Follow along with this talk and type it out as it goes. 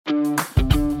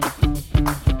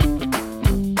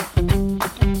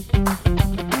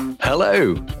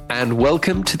Hello, and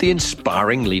welcome to the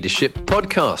Inspiring Leadership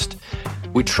Podcast.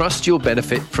 We trust you'll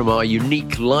benefit from our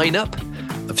unique lineup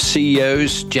of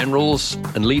CEOs, generals,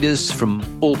 and leaders from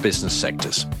all business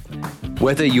sectors.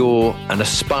 Whether you're an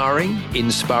aspiring,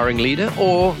 inspiring leader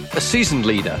or a seasoned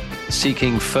leader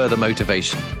seeking further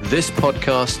motivation, this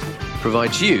podcast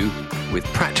provides you with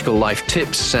practical life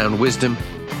tips, sound wisdom,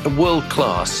 and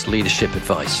world-class leadership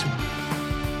advice.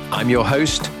 I'm your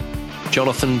host,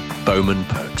 Jonathan Bowman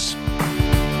Perks.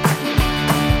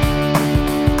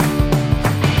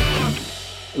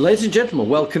 Ladies and gentlemen,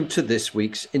 welcome to this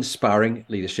week's Inspiring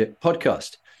Leadership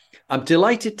Podcast. I'm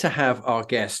delighted to have our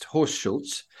guest, Horst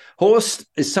Schulze. Horst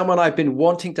is someone I've been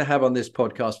wanting to have on this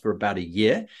podcast for about a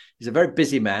year. He's a very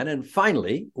busy man, and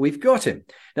finally, we've got him.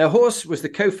 Now, Horst was the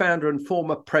co-founder and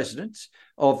former president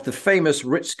of the famous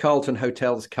Ritz-Carlton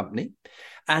Hotels Company.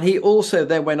 And he also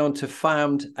then went on to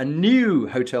found a new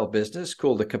hotel business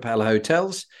called the Capella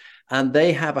Hotels. And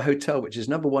they have a hotel which is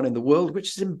number one in the world, which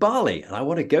is in Bali. And I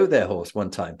want to go there, Horst, one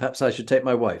time. Perhaps I should take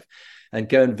my wife and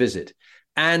go and visit.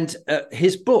 And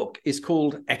his book is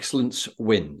called Excellence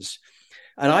Wins.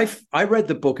 And I read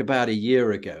the book about a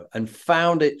year ago and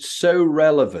found it so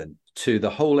relevant to the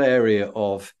whole area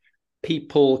of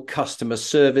people, customer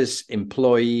service,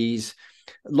 employees.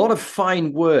 A lot of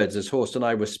fine words, as Horst and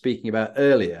I were speaking about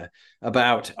earlier,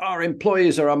 about our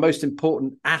employees are our most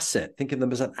important asset. Think of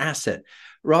them as an asset,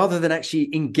 rather than actually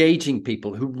engaging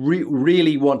people who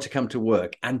really want to come to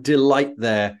work and delight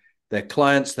their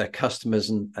clients, their customers,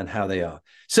 and how they are.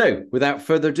 So without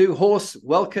further ado, Horst,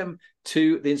 welcome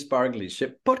to the Inspiring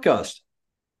Leadership Podcast.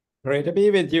 Great to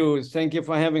be with you. Thank you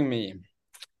for having me.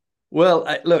 Well,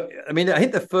 I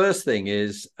think the first thing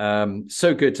is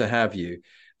so good to have you.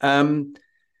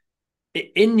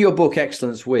 In your book,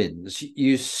 Excellence Wins,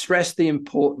 you stress the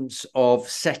importance of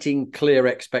setting clear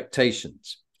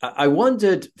expectations. I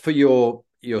wondered for your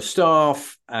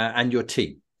staff and your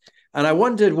team, and I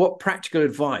wondered what practical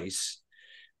advice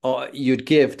you'd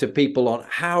give to people on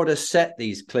how to set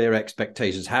these clear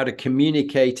expectations, how to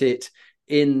communicate it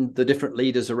in the different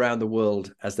leaders around the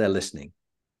world as they're listening.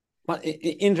 Well,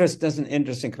 that's an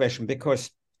interesting question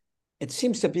because it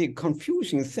seems to be a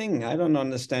confusing thing. I don't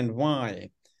understand why.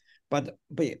 But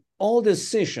all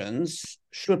decisions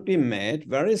should be made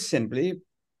very simply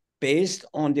based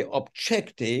on the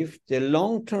objective, the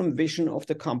long-term vision of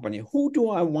the company. Who do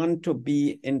I want to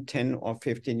be in 10 or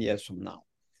 15 years from now?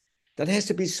 That has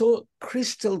to be so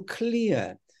crystal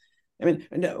clear. I mean,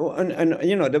 and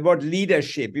you know, the word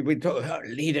leadership, we talk about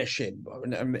leadership,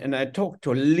 and I talk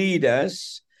to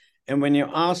leaders, and when you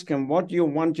ask them, what do you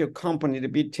want your company to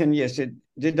be 10 years,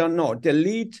 they don't know. They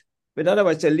lead. But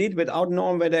otherwise, they lead without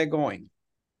knowing where they're going.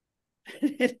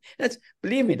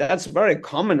 Believe me, that's very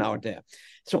common out there.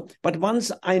 So, but once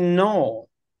I know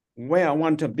where I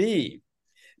want to be,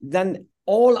 then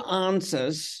all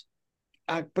answers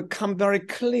become very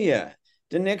clear.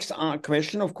 The next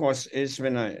question, of course, is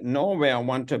when I know where I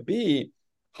want to be,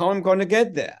 how I'm going to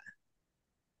get there.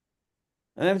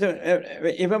 And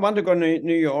if I want to go to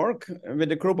New York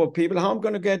with a group of people, how am I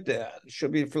going to get there?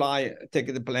 Should we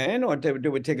take the plane, or do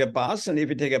we take a bus? And if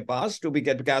we take a bus, do we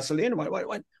get gasoline? What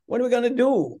are we going to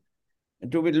do?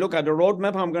 Do we look at the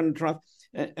roadmap? How I'm going to travel?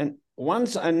 And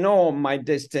once I know my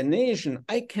destination,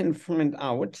 I can find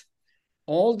out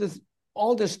all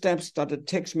the steps that it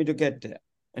takes me to get there.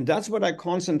 And that's what I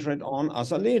concentrate on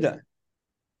as a leader.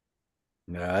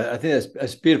 I think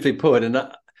that's beautifully put.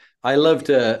 And I loved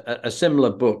a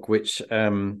similar book, which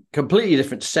completely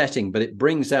different setting, but it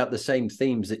brings out the same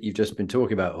themes that you've just been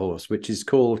talking about, Horst, which is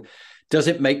called Does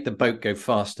It Make the Boat Go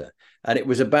Faster? And it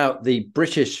was about the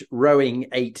British rowing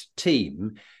 8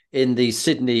 team in the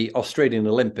Sydney Australian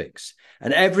Olympics.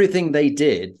 And everything they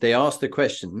did, they asked the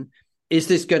question, is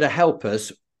this going to help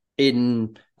us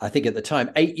in, I think at the time,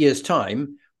 8 years'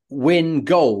 time, win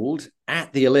gold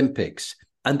at the Olympics?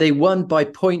 And they won by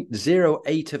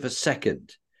 0.08 of a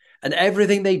second. And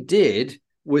everything they did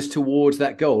was towards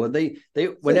that goal. And they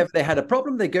whenever they had a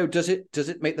problem, they go, does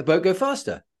it make the boat go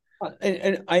faster?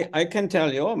 And I can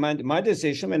tell you, my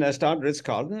decision when I started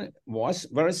Ritz-Carlton was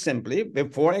very simply,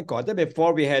 before I got there,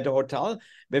 before we had a hotel,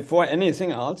 before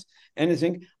anything else,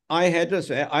 I had to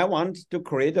say, I want to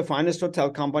create the finest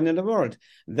hotel company in the world.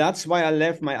 That's why I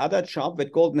left my other job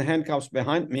with golden handcuffs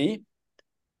behind me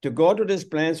to go to this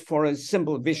place for a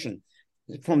simple vision.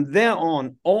 From there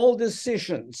on, all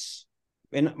decisions,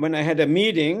 when I had a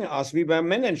meeting, as we were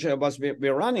manager,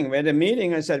 we're running, we had a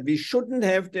meeting, I said, we shouldn't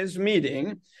have this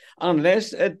meeting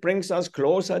unless it brings us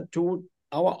closer to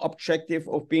our objective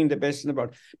of being the best in the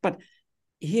world. But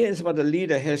here's what a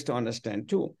leader has to understand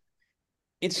too.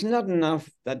 It's not enough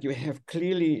that you have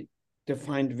clearly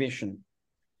defined vision.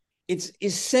 It's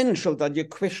essential that you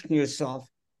question yourself,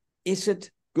 is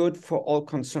it good for all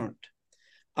concerned?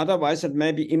 Otherwise, it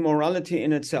may be immorality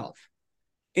in itself.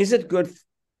 Is it good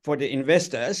for the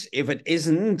investors? If it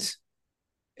isn't,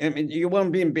 I mean, you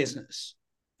won't be in business.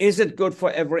 Is it good for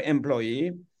every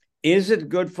employee? Is it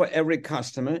good for every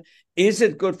customer? Is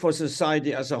it good for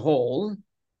society as a whole?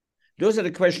 Those are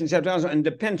the questions you have to answer, and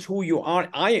depends who you are.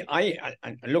 I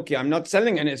look here, I'm not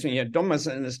selling anything here. Don't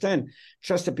misunderstand.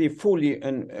 Just to be fully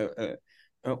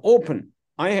open.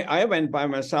 I went by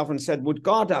myself and said, would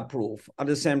God approve at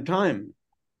the same time?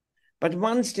 But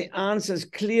once the answers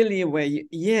clearly were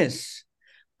yes,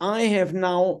 I have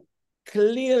now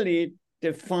clearly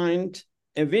defined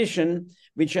a vision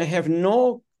which I have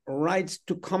no rights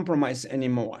to compromise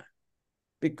anymore,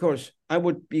 because I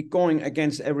would be going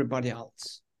against everybody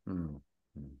else. Mm-hmm.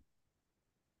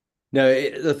 No,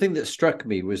 the thing that struck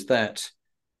me was that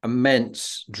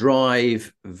immense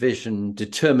drive, vision,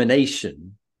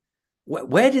 determination.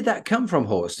 Where did that come from,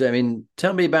 Horst? I mean,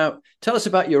 tell us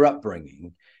about your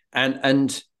upbringing,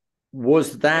 and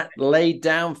was that laid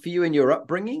down for you in your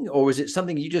upbringing, or was it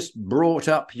something you just brought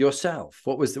up yourself?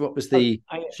 What was the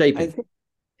shaping?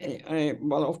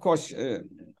 Well, of course,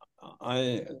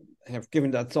 I have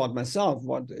given that thought myself.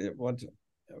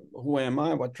 Who am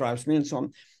I? What drives me, and so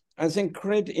on. I think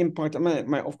great impact.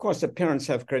 Of course, the parents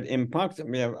have great impact.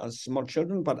 We have as small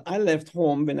children, but I left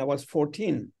home when I was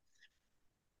 14,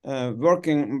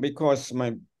 working because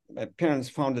my parents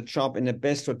found a job in the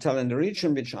best hotel in the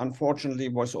region, which unfortunately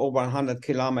was over 100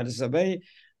 kilometers away.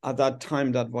 At that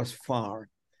time, that was far.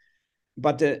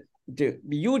 But the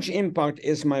huge impact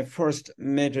is my first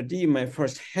maitre d', my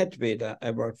first head waiter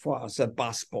I worked for as a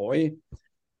busboy.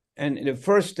 And the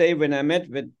first day when I met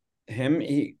with him,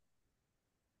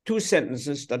 two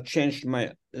sentences that changed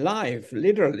my life,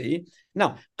 literally.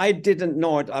 Now, I didn't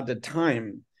know it at the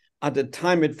time. At the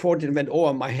time, at 14, went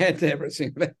over my head,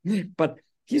 everything. But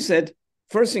he said,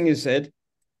 first thing he said,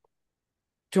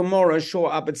 tomorrow show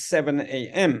up at 7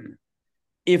 a.m.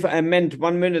 If I meant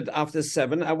 1 minute after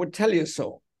 7, I would tell you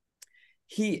so.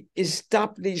 He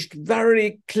established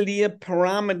very clear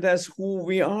parameters who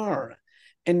we are,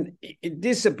 and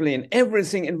discipline,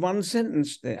 everything in one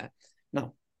sentence there.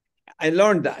 Now, I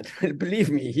learned that.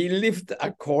 Believe me, he lived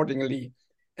accordingly.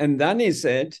 And then he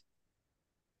said,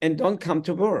 and don't come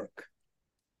to work.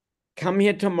 Come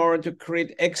here tomorrow to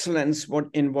create excellence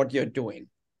in what you're doing.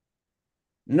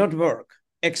 Not work.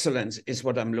 Excellence is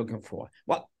what I'm looking for.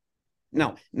 Well,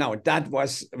 now that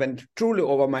went truly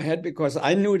over my head, because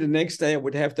I knew the next day I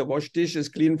would have to wash dishes,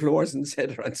 clean floors,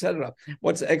 etc., etc.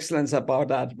 What's excellence about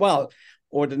that? Well,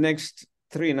 over the next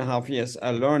 3.5 years,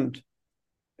 I learned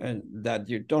that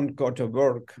you don't go to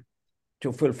work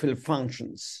to fulfill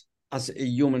functions as a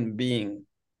human being.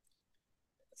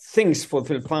 Things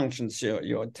fulfill functions,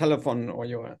 your telephone or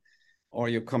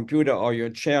your computer or your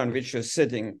chair on which you're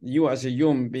sitting. You as a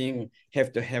human being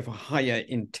have to have a higher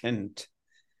intent.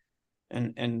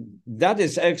 And that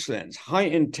is excellence. High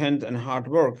intent and hard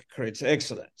work creates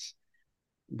excellence.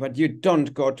 But you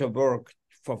don't go to work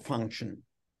for function.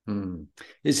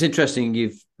 It's interesting.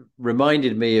 You've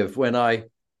reminded me of when I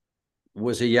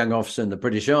was a young officer in the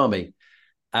British Army,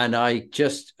 and I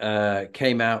just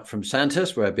came out from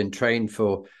Santos, where I've been trained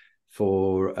for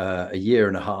a year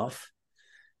and a half,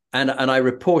 and I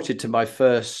reported to my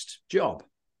first job,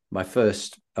 my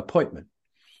first appointment,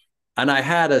 and I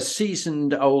had a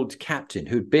seasoned old captain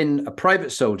who'd been a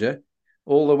private soldier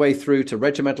all the way through to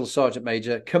regimental sergeant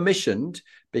major, commissioned,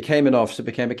 became an officer,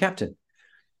 became a captain.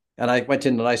 And I went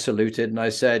in and I saluted and I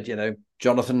said,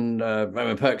 Jonathan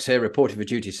Roman Perks here, reporting for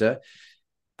duty, sir.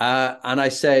 And I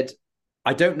said,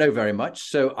 I don't know very much,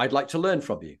 so I'd like to learn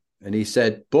from you. And he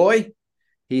said, boy,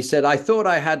 I thought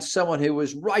I had someone who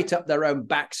was right up their own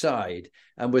backside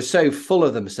and was so full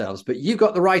of themselves, but you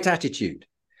got the right attitude.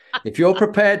 If you're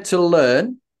prepared to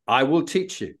learn, I will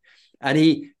teach you. And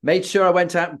he made sure I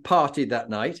went out and partied that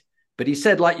night. But he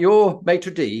said, like your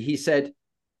maitre d', he said,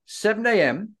 7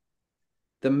 a.m.,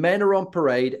 the men are on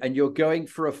parade and you're going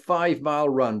for a 5-mile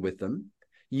run with them.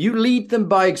 You lead them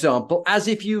by example, as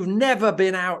if you've never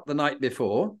been out the night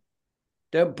before.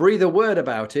 Don't breathe a word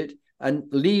about it, and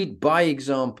lead by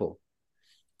example.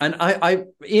 And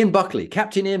Ian Buckley,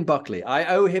 Captain Ian Buckley,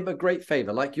 I owe him a great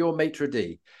favor, like your maitre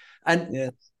d'. And,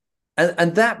 yes.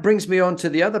 and that brings me on to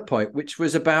the other point, which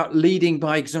was about leading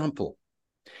by example.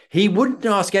 He wouldn't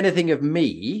ask anything of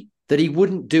me that he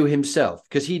wouldn't do himself,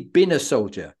 because he'd been a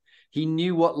soldier. He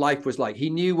knew what life was like. He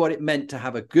knew what it meant to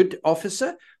have a good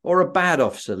officer or a bad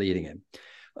officer leading him.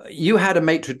 You had a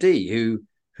maitre d'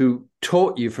 who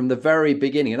taught you from the very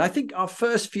beginning. And I think our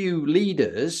first few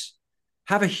leaders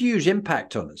have a huge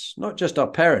impact on us, not just our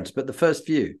parents, but the first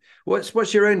few.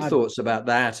 What's your own thoughts about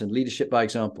that and leadership by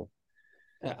example?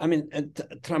 I mean, a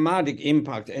traumatic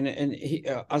impact. And he,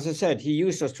 as I said, he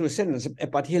used those two sentences,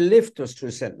 but he lived those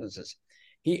two sentences.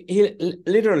 He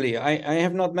literally, I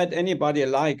have not met anybody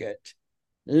like it.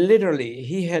 Literally,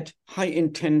 he had high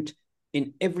intent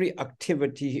in every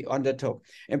activity he undertook.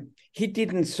 And he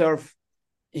didn't serve,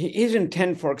 his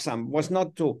intent, for example, was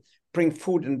not to bring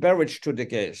food and beverage to the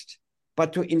guest,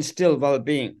 but to instill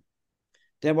well-being.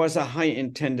 There was a high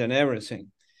intent in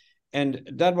everything. And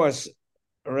that was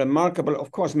remarkable. Of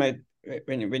course, when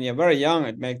you're very young,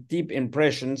 it makes deep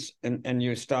impressions, and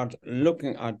you start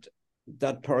looking at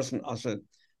that person as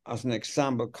an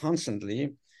example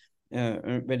constantly,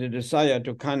 with a desire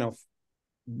to kind of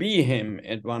be him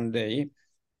at one day.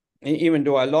 Even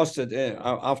though I lost it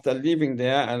after leaving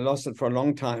there, I lost it for a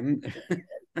long time.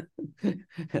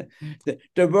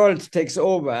 the world takes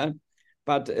over,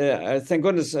 but thank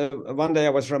goodness, one day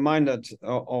I was reminded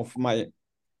of my,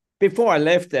 before I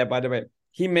left there, by the way,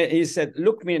 he said,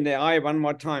 look me in the eye one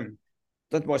more time.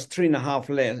 That was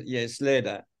 3.5 years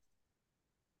later.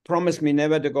 Promise me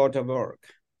never to go to work.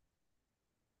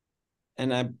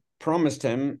 And I promised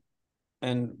him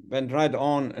and went right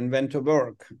on and went to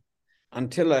work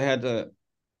until I had an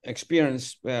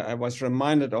experience where I was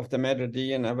reminded of the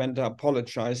melody, and I went to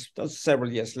apologize. That's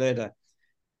several years later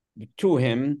to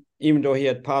him, even though he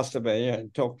had passed away. I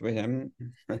talked with him.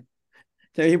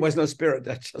 He was no spirit.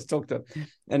 I just talked to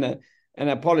him. And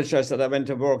I apologized that I went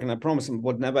to work, and I promised him it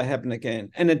would never happen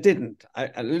again. And it didn't.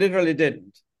 I literally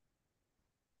didn't.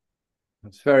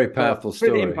 It's a very powerful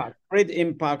story. Great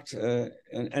impact.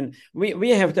 And we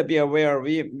have to be aware.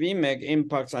 We make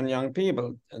impacts on young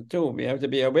people too. We have to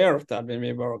be aware of that when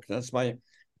we work. That's why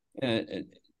it's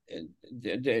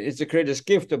the greatest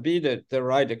gift to be the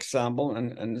right example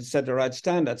and set the right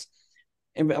standards.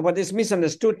 And what is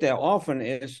misunderstood there often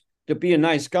is to be a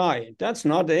nice guy. That's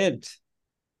not it.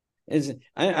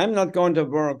 I'm not going to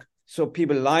work so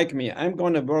people like me. I'm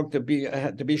going to work to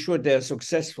be sure they're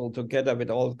successful together with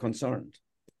all concerned.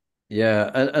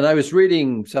 Yeah, and I was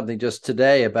reading something just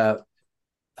today about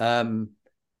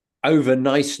over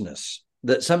niceness,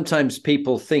 that sometimes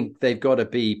people think they've got to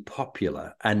be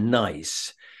popular and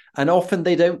nice, and often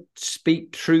they don't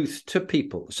speak truth to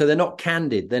people. So they're not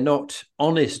candid. They're not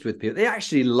honest with people. They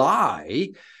actually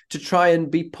lie to try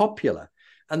and be popular,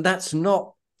 and that's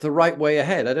not the right way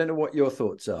ahead. I don't know what your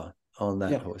thoughts are on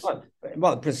that, Horst.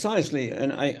 Well, precisely,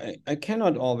 and I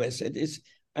cannot always. It is.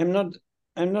 I'm not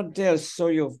there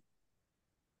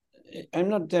I'm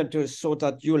not there so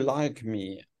that you like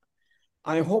me.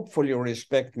 I hopefully you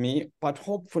respect me, but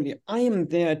hopefully I am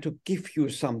there to give you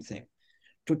something,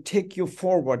 to take you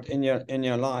forward in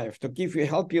your life, to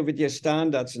help you with your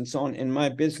standards and so on in my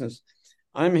business.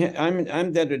 I'm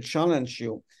there to challenge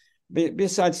you.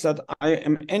 Besides that,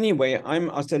 I'm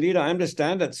as the leader, I'm the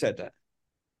standard setter.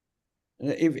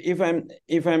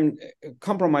 If I'm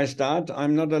compromised that,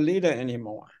 I'm not a leader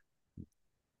anymore.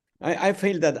 I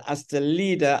feel that as the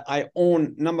leader, I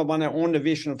own the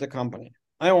vision of the company.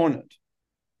 I own it,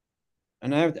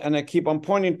 and I keep on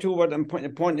pointing toward and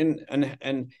pointing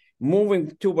and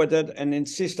moving toward it, and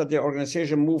insist that the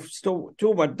organization moves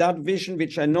toward that vision,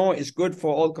 which I know is good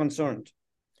for all concerned.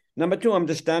 Number two, I'm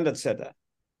the standard setter.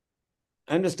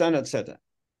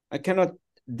 I cannot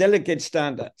delegate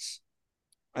standards.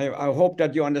 I hope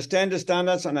that you understand the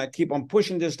standards, and I keep on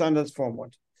pushing the standards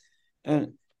forward.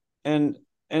 And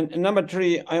number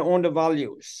three, I own the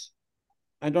values.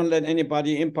 I don't let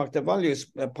anybody impact the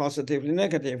values positively,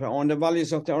 negative. I own the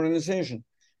values of the organization.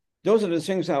 Those are the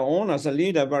things I own as a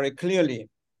leader very clearly.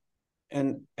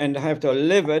 And I have to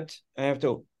live it. I have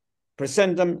to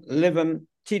present them, live them,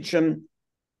 teach them,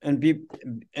 and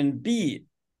be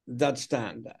that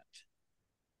standard.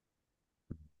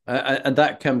 And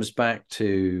that comes back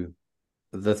to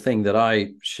the thing that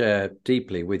I share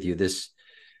deeply with you, this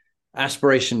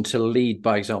aspiration to lead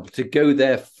by example, to go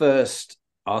there first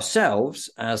ourselves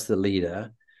as the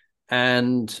leader.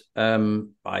 And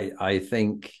I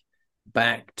think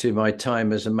back to my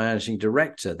time as a managing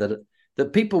director,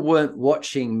 that people weren't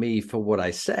watching me for what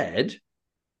I said.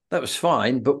 That was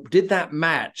fine, but did that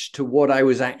match to what I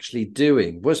was actually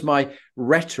doing? Was my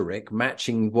rhetoric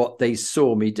matching what they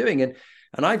saw me doing?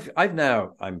 And I'm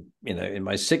in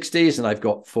my 60s, and I've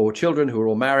got 4 children who are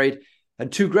all married and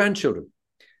 2 grandchildren,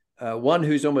 one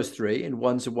who's almost 3 and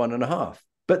one's 1.5.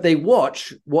 But they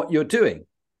watch what you're doing.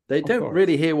 They don't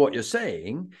really hear what you're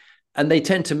saying, and they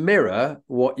tend to mirror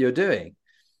what you're doing.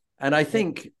 And I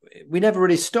think we never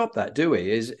really stop that, do we?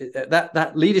 Is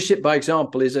that leadership by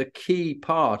example is a key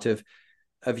part of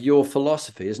your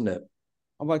philosophy, isn't it?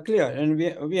 But clear, and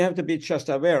we have to be just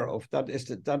aware of that is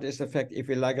the fact, if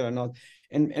we like it or not,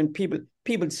 and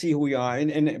people see who you are,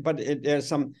 but there's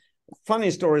some funny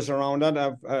stories around that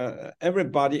of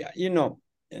everybody, as you know,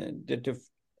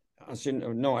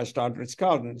 I started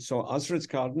Ritz-Carlton, so as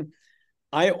Ritz-Carlton,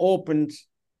 I opened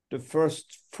the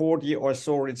first 40 or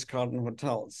so Ritz-Carlton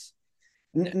hotels.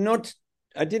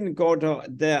 I didn't go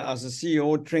there as a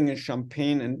CEO drinking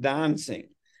champagne and dancing.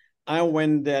 I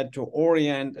went there to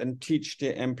orient and teach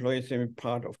the employees to be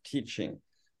part of teaching.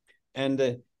 And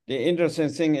the interesting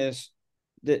thing is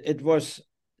that it was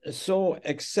so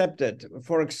accepted.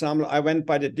 For example, I went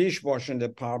by the dishwashing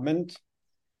department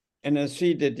and I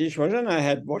see the dishwasher, and I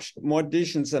had washed more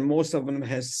dishes than most of them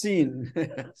has seen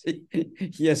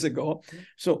years ago.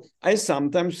 So I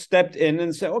sometimes stepped in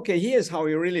and said, okay, here's how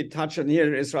you really touch, and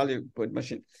here is really good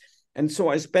machine. And so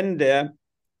I spent there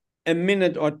a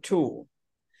minute or two.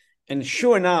 And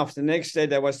sure enough, the next day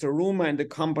there was the rumor in the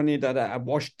company that I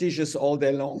washed dishes all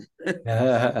day long.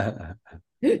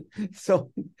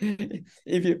 So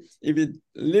if you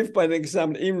live by the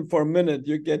example, even for a minute,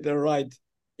 you get the right.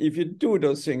 If you do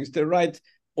those things, the right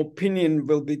opinion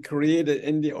will be created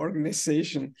in the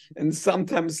organization, and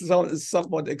sometimes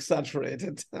somewhat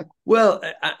exaggerated. Well,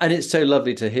 and it's so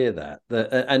lovely to hear that.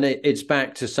 And it's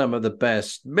back to some of the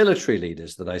best military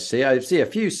leaders that I see. I see a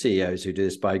few CEOs who do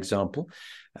this by example.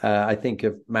 I think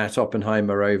of Matt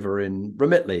Oppenheimer over in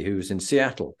Remitly, who's in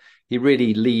Seattle. He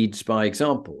really leads by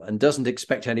example and doesn't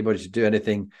expect anybody to do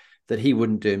anything that he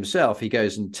wouldn't do himself. He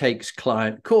goes and takes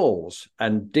client calls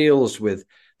and deals with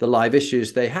the live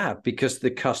issues they have because the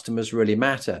customers really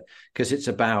matter, because it's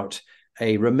about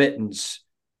a remittance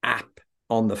app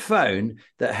on the phone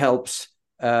that helps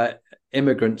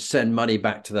immigrants send money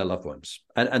back to their loved ones.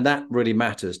 And that really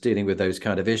matters, dealing with those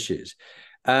kind of issues.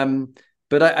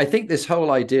 But I think this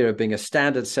whole idea of being a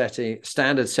standard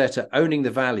setter, owning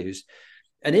the values.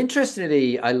 And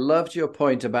interestingly, I loved your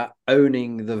point about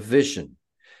owning the vision,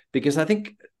 because I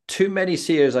think too many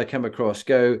CEOs I come across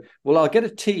go, well, I'll get a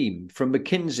team from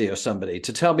McKinsey or somebody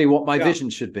to tell me what my vision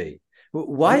should be.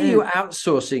 Why are you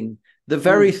outsourcing the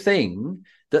very thing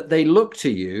that they look to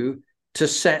you to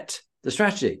set the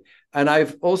strategy? And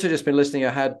I've also just been listening.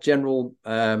 I had General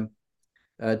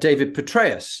David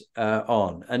Petraeus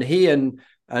on, and he and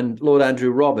Lord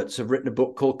Andrew Roberts have written a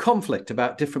book called Conflict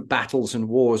about different battles and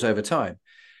wars over time.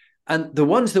 And the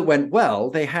ones that went well,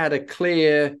 they had a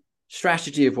clear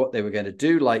strategy of what they were going to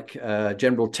do, like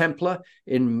General Templer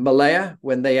in Malaya,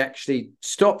 when they actually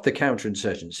stopped the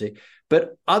counterinsurgency.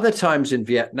 But other times in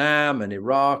Vietnam and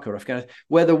Iraq or Afghanistan,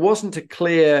 where there wasn't a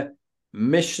clear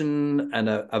mission and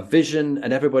a vision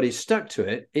and everybody stuck to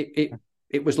it,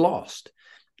 it was lost.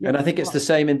 Yeah. And I think it's the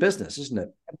same in business, isn't it?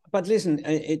 But listen,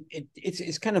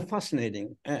 it's kind of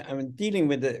fascinating. I mean, dealing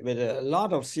with a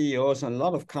lot of CEOs and a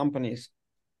lot of companies,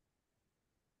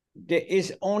 there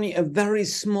is only a very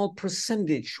small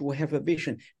percentage who have a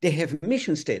vision. They have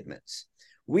mission statements.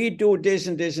 We do this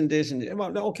and this and this and this.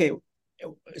 Well, okay,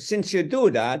 since you do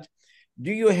that,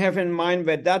 do you have in mind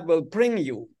where that will bring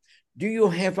you? Do you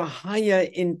have a higher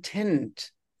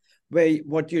intent where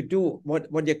what you do,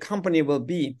 what your company will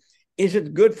be? Is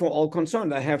it good for all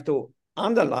concerned? I have to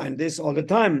underline this all the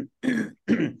time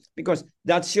because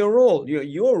that's your role.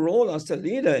 Your role as the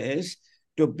leader is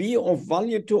to be of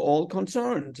value to all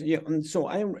concerned. Yeah, and so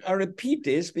I repeat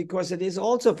this because it is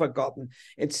also forgotten.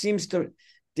 It seems the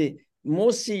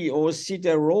most CEOs see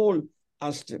their role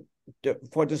as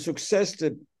for the success,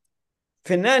 the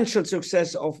financial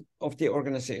success of the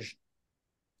organization.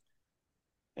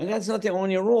 And that's not the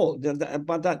only role,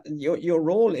 but that your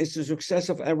role is the success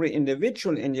of every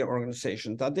individual in the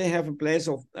organization, that they have a place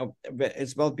of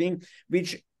its well-being,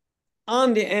 which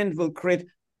on the end will create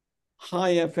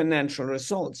higher financial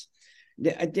results.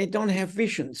 They don't have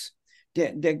visions.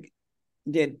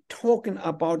 They're talking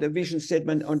about a vision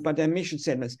statement but their mission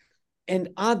statements. And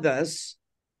others,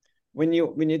 when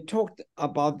you talk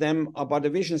about them, about a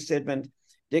vision statement,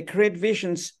 they create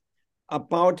visions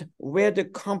about where the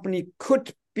company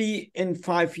could be in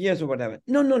 5 years or whatever.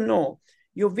 No.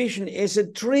 Your vision is a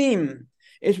dream.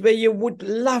 It's where you would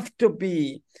love to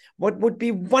be, what would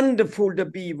be wonderful to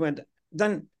be when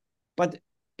done. But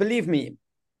believe me,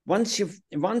 once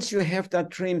you have that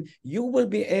dream, you will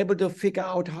be able to figure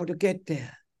out how to get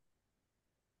there.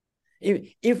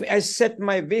 If I set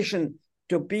my vision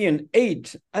to be an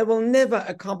 8, I will never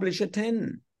accomplish a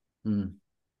 10.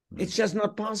 It's just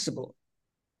not possible.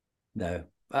 No.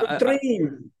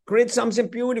 Dream, create something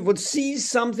beautiful, see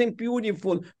something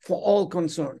beautiful for all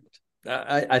concerned.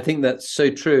 I think that's so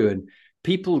true. And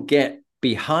people get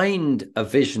behind a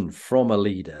vision from a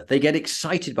leader. They get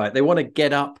excited by it. They want to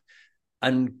get up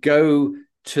and go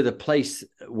to the place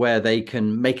where they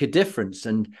can make a difference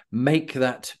and make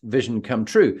that vision come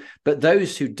true. But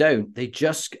those who don't, they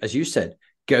just, as you said,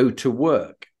 go to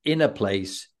work in a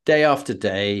place day after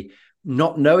day,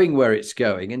 not knowing where it's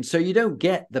going. And so you don't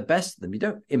get the best of them. You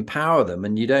don't empower them,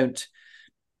 and you don't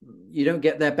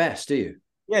get their best, do you?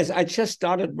 Yes, I just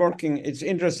started working. It's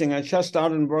interesting. I just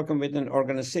started working with an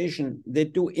organization. They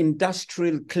do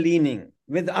industrial cleaning.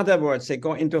 With other words, they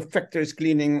go into factories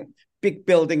cleaning big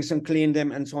buildings and clean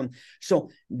them and so on. So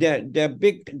their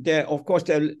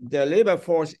labor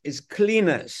force is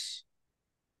cleaners.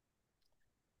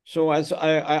 So as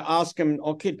I asked him,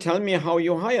 okay, tell me how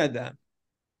you hire them.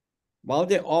 Well,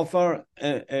 they offer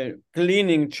a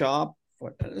cleaning job.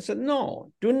 I said,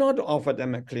 no, do not offer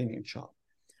them a cleaning job.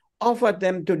 Offer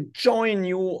them to join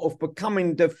you of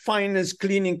becoming the finest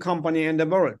cleaning company in the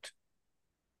world.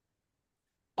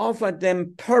 Offer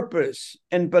them purpose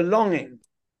and belonging.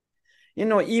 You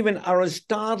know, even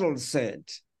Aristotle said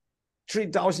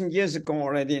 3,000 years ago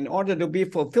already, in order to be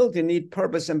fulfilled, you need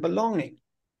purpose and belonging.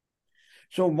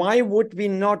 So why would we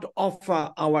not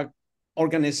offer our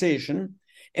organization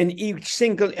and each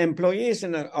single employees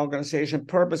in an organization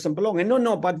purpose and belonging?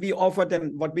 No, but we offer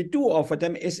them, what we do offer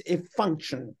them is a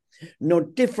function. No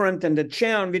different than the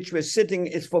chair on which we're sitting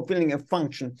is fulfilling a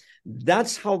function.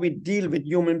 That's how we deal with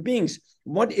human beings.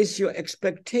 What is your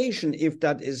expectation if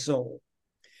that is so?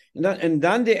 And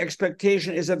then the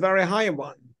expectation is a very high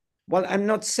one. Well, I'm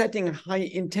not setting high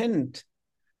intent.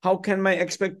 How can my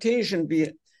expectation be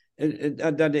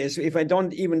that is, if I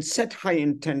don't even set high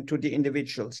intent to the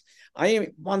individuals? I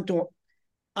want to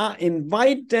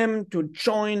invite them to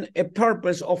join a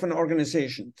purpose of an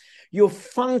organization. Your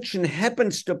function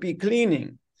happens to be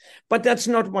cleaning, but that's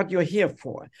not what you're here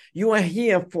for. You are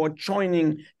here for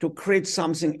joining to create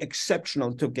something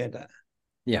exceptional together.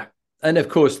 Yeah. And of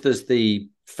course, there's the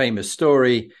famous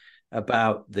story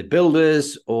about the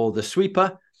builders or the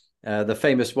sweeper, the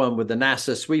famous one with the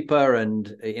NASA sweeper.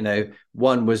 And, you know,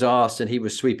 one was asked and he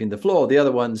was sweeping the floor. The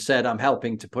other one said, I'm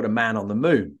helping to put a man on the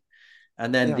moon.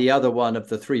 And then the other one of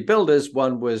the three builders,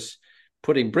 one was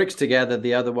putting bricks together.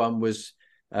 The other one was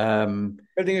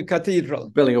building a cathedral,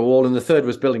 building a wall. And the third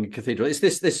was building a cathedral. It's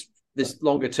this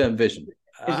longer term vision.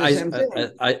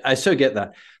 I so get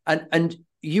that. And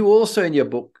you also in your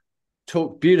book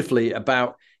talk beautifully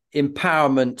about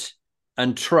empowerment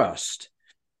and trust.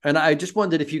 And I just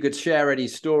wondered if you could share any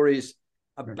stories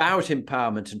about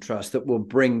empowerment and trust that will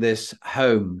bring this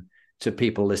home to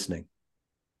people listening.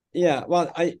 Yeah,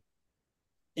 well,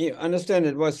 you understand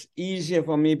it was easier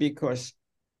for me because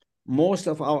most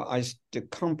of the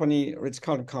company, Ritz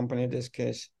company in this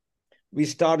case, we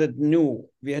started new.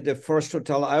 We had the first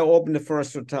hotel. I opened the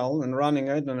first hotel and running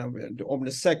it, and I opened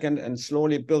the second and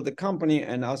slowly built the company.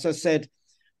 And as I said,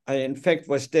 I in fact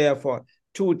was there for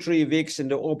 2-3 weeks in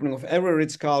the opening of every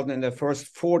Ritz-Carlton in the first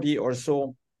 40 or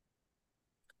so,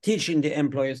 teaching the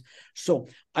employees. So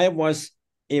I was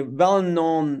a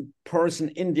well-known person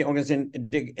in the organization.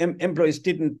 The employees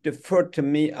didn't defer to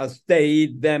me as they,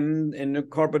 them in the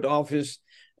corporate office,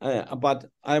 but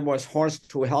I was Horst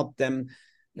to help them,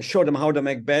 show them how to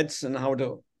make beds and how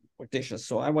to put dishes.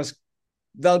 So I was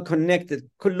well connected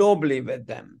globally with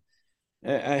them.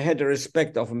 I had the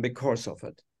respect of them because of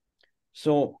it.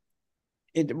 So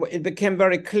it became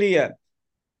very clear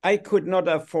I could not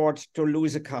afford to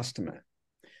lose a customer.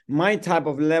 My type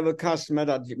of level customer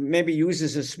that maybe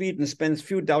uses a suite and spends a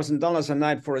few $1,000s a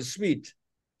night for a suite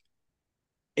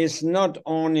is not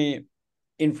only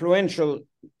influential,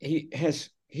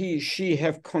 she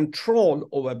have control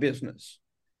over business.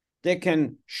 They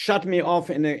can shut me off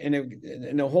in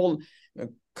a whole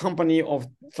company of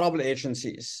travel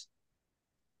agencies.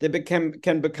 They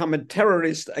can become a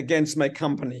terrorist against my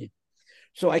company.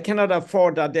 So I cannot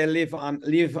afford that they live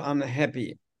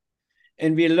unhappy.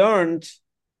 And we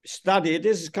studied,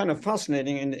 this is kind of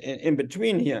fascinating in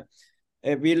between here.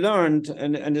 We learned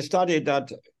and the study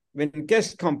that when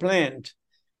guests complained,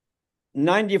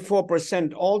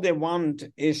 94%, all they want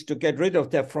is to get rid of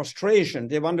their frustration.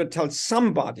 They want to tell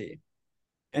somebody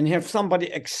and have somebody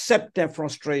accept their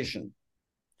frustration.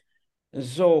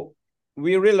 So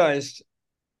we realized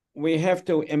we have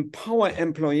to empower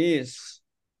employees.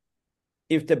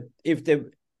 If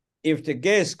the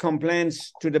guest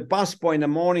complains to the busboy in the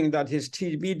morning that his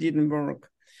TV didn't work,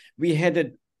 we had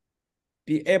to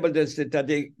be able to say that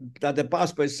the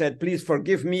busboy said, please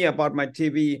forgive me about my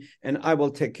TV and I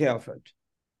will take care of it.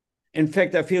 In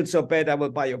fact, I feel so bad, I will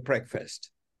buy you breakfast.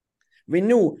 We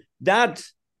knew that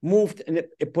moved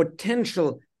a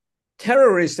potential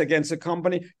terrorist against the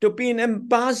company to be an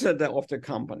ambassador of the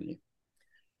company.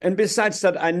 And besides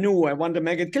that, I want to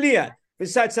make it clear,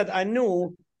 besides that, I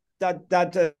knew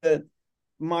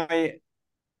my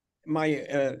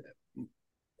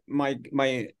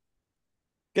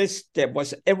guest that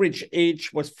was average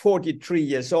age was 43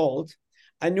 years old.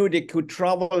 I knew they could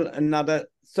travel another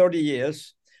 30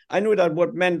 years. I knew that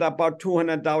would meant about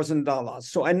 $200,000.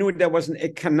 So I knew there was an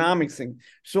economic thing.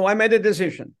 So I made a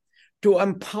decision to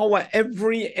empower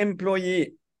every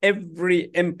employee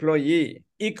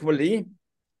equally,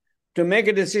 to make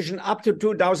a decision up to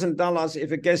 $2,000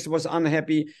 if a guest was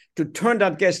unhappy, to turn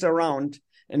that guest around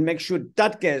and make sure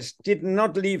that guest did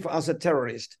not leave as a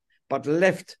terrorist, but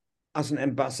left as an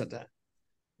ambassador.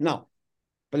 Now,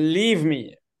 believe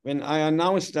me, when I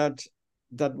announced that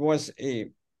was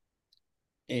a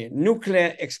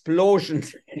nuclear explosion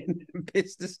in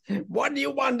business, what do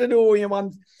you want to do? You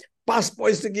want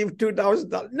busboys to give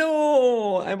 $2,000?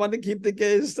 No, I want to keep the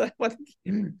guest.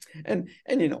 And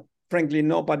frankly,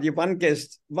 nobody,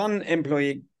 one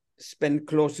employee spent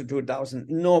close to 2,000.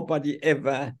 Nobody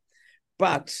ever.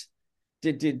 But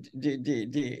the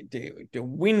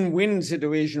win-win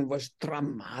situation was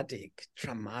dramatic.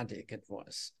 It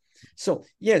was. So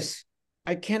yes,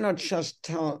 I cannot just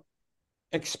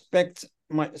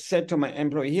said to my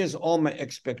employee, here's all my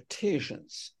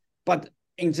expectations, but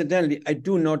incidentally, I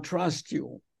do not trust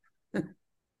you.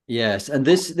 Yes, and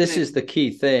this is the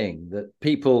key thing, that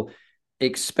people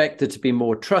expect there to be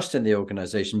more trust in the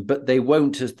organization, but they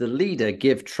won't, as the leader,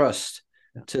 give trust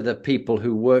to the people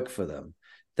who work for them.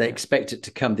 They expect it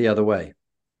to come the other way.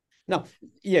 Now,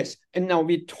 yes, and now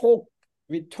we talk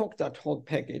that whole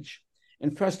package,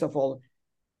 and first of all,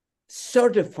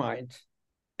 certified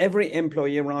every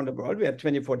employee around the world. We have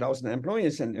 24,000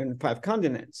 employees in 5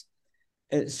 continents.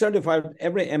 Certified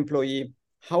every employee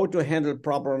how to handle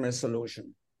problem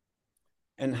resolution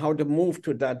and how to move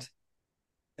to that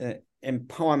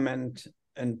empowerment,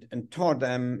 and taught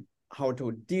them how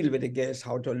to deal with the guests,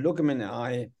 how to look them in the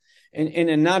eye. In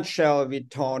a nutshell, we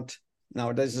taught,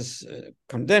 now this is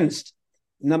condensed.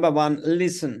 Number 1,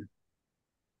 listen.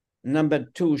 Number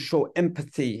 2, show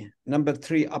empathy. Number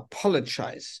 3,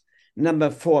 apologize. Number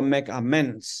 4, make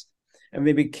amends. And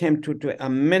when we came to the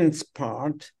amends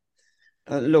part,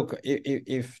 look,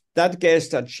 if that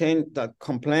guest that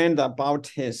complained about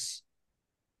his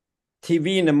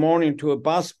TV in the morning to a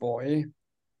busboy,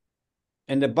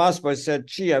 and the busboy said,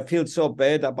 gee, I feel so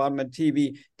bad about my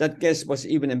TV, that guest was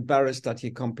even embarrassed that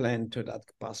he complained to that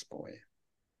busboy.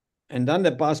 And then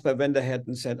the busboy went ahead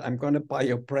and said, I'm going to buy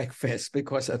you breakfast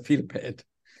because I feel bad.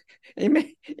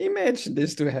 Imagine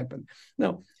this to happen.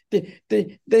 No,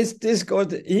 this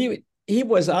goes, he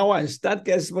was ours. That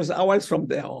guest was ours from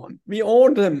there on. We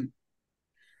owned him.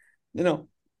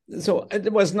 So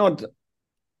it was not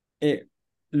a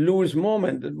loose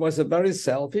moment. It was a very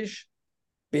selfish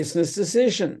business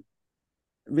decision,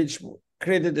 which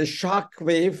created a shock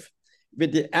wave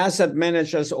with the asset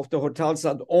managers of the hotels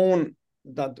that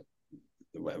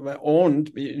were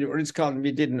owned. Ritz-Carlton,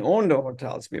 we didn't own the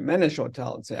hotels, we managed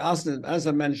hotels. The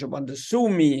asset manager wanted to sue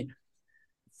me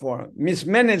for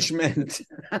mismanagement.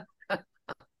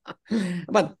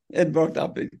 But it worked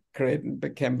out great and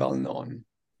became well known.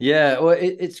 Yeah, well,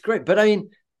 it's great. But I mean,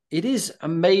 it is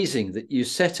amazing that you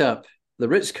set up the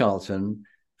Ritz-Carlton,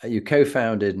 you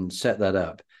co-founded and set that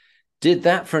up, did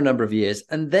that for a number of years,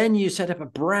 and then you set up a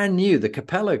brand new, the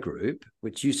Capella Group,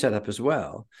 which you set up as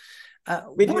well.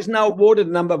 Which is now voted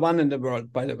number 1 in the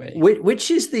world, by the way. Which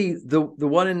is the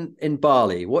one in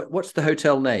Bali? What's the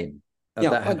hotel name?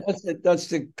 That's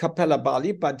the Capella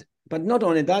Bali, but not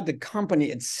only that, the company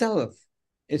itself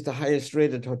is the highest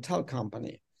rated hotel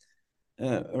company.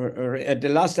 At the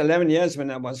last 11 years when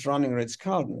I was running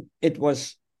Ritz-Carlton, it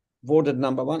was voted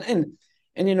number 1.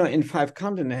 And in 5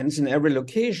 continents, in every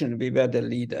location, we were the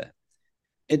leader.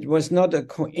 It was not a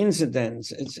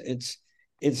coincidence.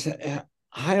 It's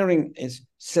hiring, is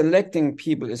selecting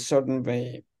people a certain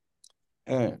way,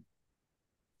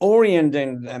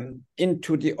 orienting them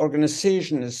into the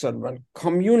organization a certain way,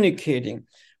 communicating.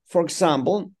 For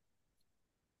example,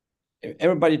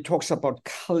 everybody talks about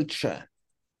culture.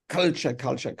 Now,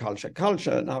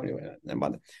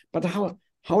 but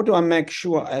how do I make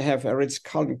sure I have a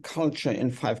Ritz-Carlton culture in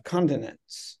 5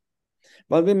 continents?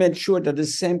 Well, we made sure that the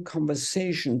same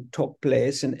conversation took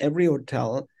place in every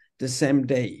hotel the same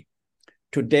day.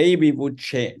 Today, we would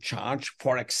charge,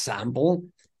 for example,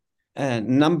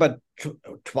 number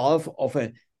 12 of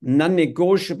a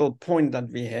non-negotiable point that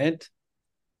we had,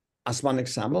 as one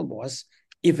example was,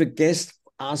 if a guest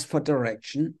asks for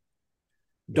direction,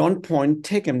 don't point,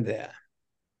 take him there.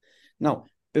 Now,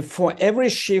 before every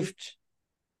shift,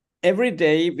 every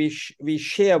day, we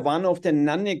share one of the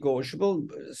non-negotiable.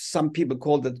 Some people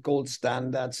call it gold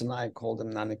standards, and I call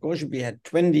them non-negotiable. We had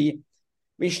 20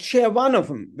 We share one of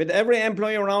them with every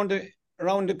employee around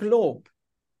the globe.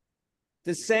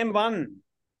 The same one,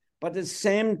 but at the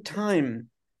same time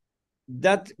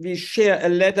that we share a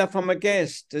letter from a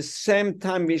guest, the same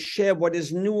time we share what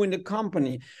is new in the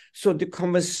company. So the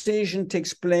conversation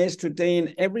takes place today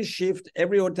in every shift,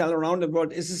 every hotel around the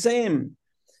world is the same.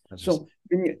 So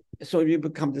you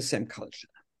become the same culture.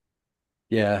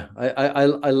 Yeah, I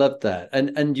love that.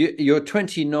 And your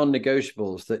 20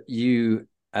 non-negotiables that you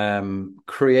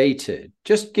created,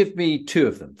 just give me two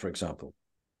of them, for example.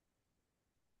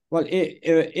 Well,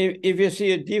 if you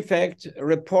see a defect,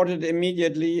 report it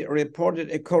immediately,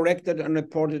 corrected and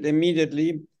reported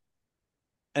immediately.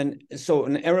 And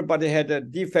everybody had a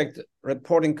defect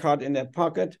reporting card in their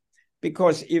pocket,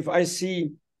 because if I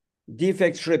see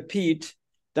defects repeat,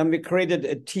 then we created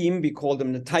a team, we call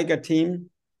them the Tiger team,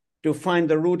 to find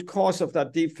the root cause of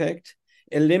that defect,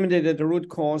 eliminated the root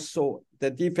cause, so the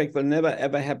defect will never,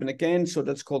 ever happen again. So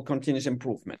that's called continuous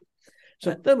improvement.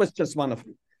 So that was just one of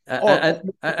them.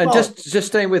 And just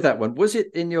staying with that one, was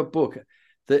it in your book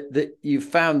that you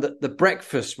found that the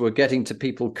breakfasts were getting to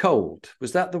people cold?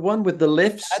 Was that the one with the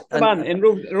lifts? That's the one in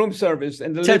room service.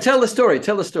 And tell the story.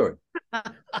 Tell the story.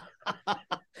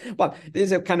 Well,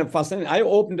 this is kind of fascinating. I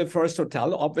opened the first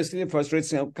hotel, obviously the first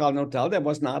Ritz-Carlton hotel. There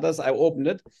was not others. I opened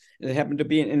it. It happened to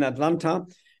be in Atlanta.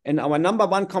 And our number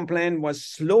one complaint was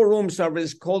slow room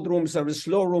service, cold room service,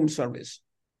 slow room service.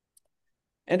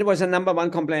 And it was a number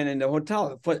one complaint in the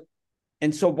hotel.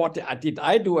 And so what did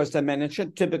I do as the manager,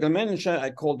 typical manager? I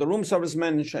called the room service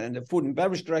manager and the food and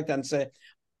beverage director and say,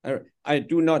 I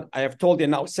have told you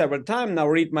now several times, now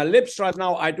read my lips right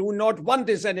now, I do not want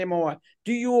this anymore.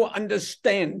 Do you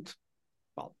understand?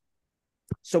 Well,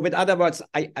 so with other words,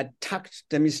 I attacked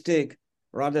the mistake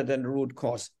rather than the root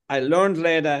cause. I learned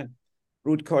later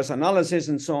root cause analysis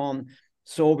and so on.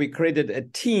 So we created a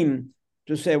team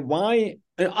to say why,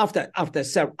 after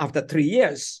 3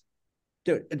 years,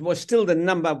 it was still the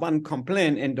number one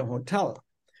complaint in the hotel.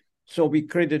 So we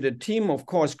created a team, of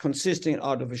course, consisting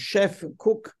out of a chef,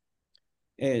 cook,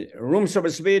 a room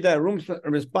service waiter, room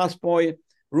service busboy,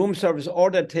 room service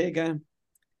order taker,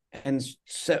 and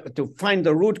to find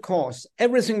the root cause.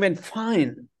 Everything went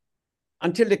fine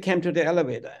until they came to the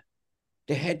elevator.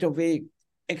 They had to wait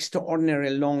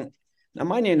extraordinarily long. Now,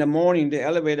 mind you, in the morning, the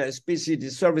elevator is busy, the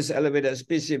service elevator is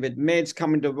busy with maids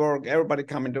coming to work, everybody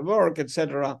coming to work,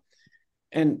 etc.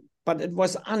 But it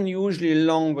was unusually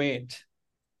long wait.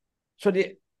 So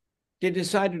they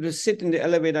decided to sit in the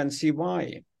elevator and see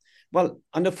why. Well,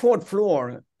 on the fourth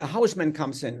floor, a houseman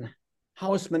comes in.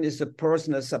 Houseman is the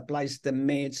person that supplies the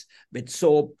maids with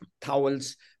soap,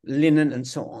 towels, linen, and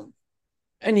so on.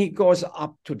 And he goes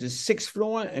up to the sixth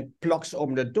floor and blocks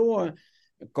open the door,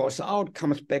 goes out,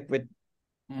 comes back with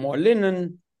more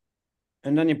linen,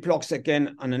 and then he blocks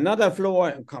again on another floor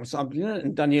and comes up,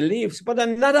 and then he leaves. But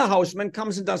another houseman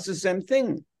comes and does the same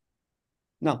thing.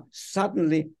 Now,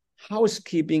 suddenly,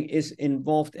 housekeeping is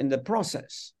involved in the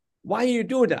process. Why you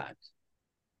do that?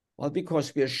 Well,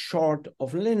 because we are short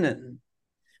of linen.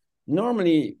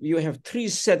 Normally, you have 3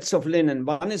 sets of linen.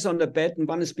 One is on the bed and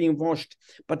one is being washed,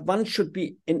 but one should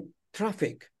be in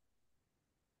traffic.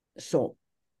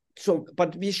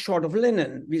 But we're short of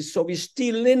linen. We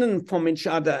steal linen from each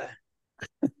other,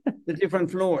 the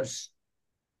different floors.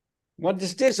 What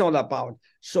is this all about?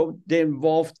 So they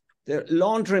involved the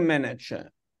laundry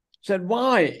manager. Said,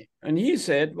 why? And he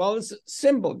said, well, it's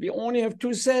simple. We only have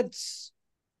 2 sets.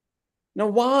 Now,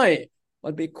 why?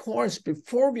 Well, because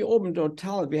before we opened the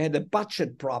hotel, we had a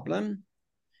budget problem.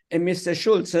 And Mr.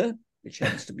 Schulze, which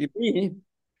happens to be me,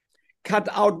 cut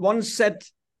out 1 set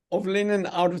of linen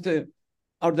out of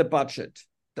the budget.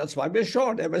 That's why we're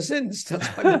short ever since. That's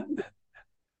why.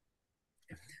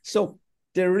 So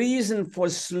the reason for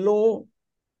slow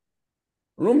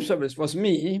room service was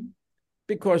me,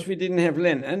 because we didn't have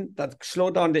linen. That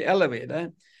slowed down the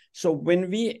elevator. So when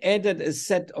we added a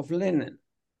set of linen,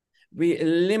 we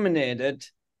eliminated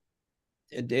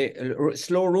the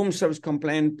slow room service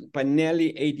complaint by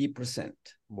nearly 80%.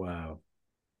 Wow.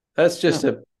 That's just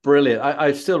a brilliant.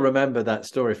 I still remember that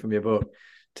story from your book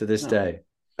to this day.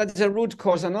 That's a root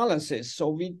cause analysis. So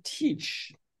we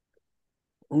teach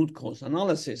root cause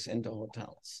analysis in the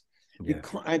hotels. Yeah.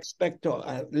 I expect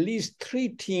at least 3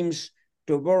 teams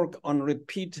to work on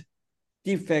repeat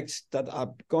defects that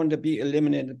are going to be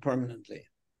eliminated permanently.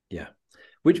 Yeah.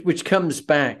 Which comes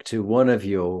back to one of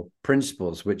your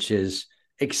principles, which is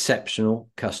exceptional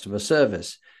customer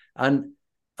service. And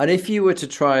if you were to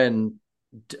try and,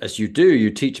 as you do,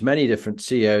 you teach many different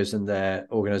CEOs and their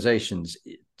organizations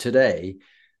today,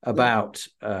 about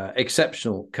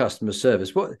exceptional customer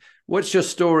service. What's your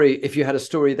story? If you had a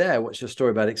story there, what's your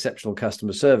story about exceptional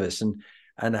customer service,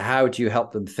 and how do you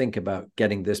help them think about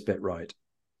getting this bit right?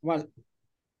 Well,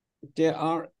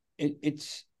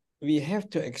 we have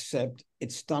to accept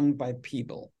it's done by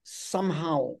people.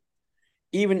 Somehow,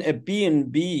 even a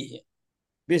B&B,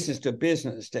 business to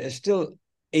business, there is still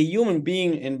a human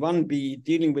being in one B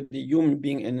dealing with the human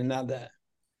being in another.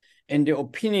 And the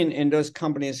opinion in those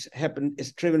companies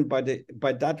is driven by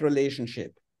that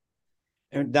relationship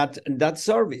and that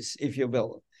service, if you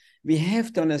will. We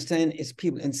have to understand it's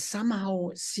people, and somehow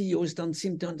CEOs don't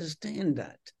seem to understand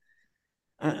that.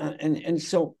 And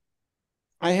so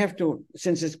I have to,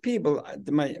 since it's people,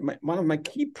 one of my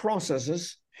key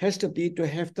processes has to be to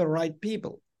have the right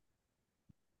people.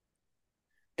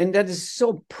 And that is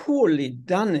so poorly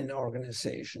done in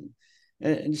organization.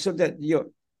 And so that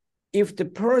if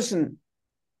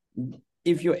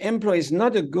your employee is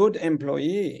not a good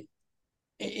employee,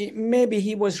 maybe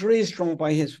he was raised wrong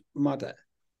by his mother.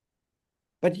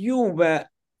 But you were,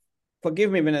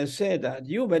 forgive me when I say that,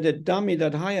 you were the dummy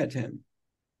that hired him.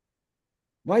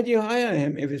 Why do you hire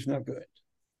him if he's not good?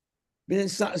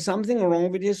 There's something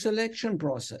wrong with your selection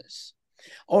process.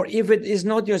 Or if it is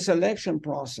not your selection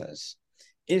process,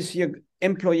 it's your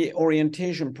employee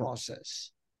orientation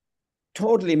process.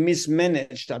 Totally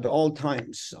mismanaged at all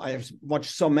times. I have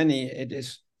watched so many, it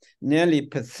is nearly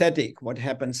pathetic what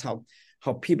happens, how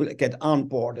people get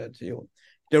onboarded.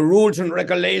 The rules and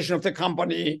regulation of the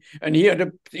company, and here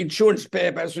the insurance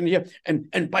papers, and here,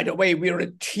 and by the way, we're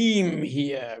a team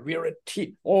here. We're a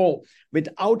team. Oh,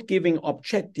 without giving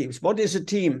objectives. What is a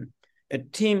team? A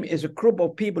team is a group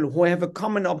of people who have a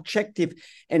common objective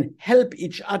and help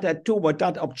each other toward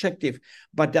that objective.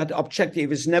 But that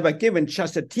objective is never given,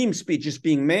 just a team speech is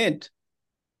being made.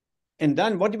 And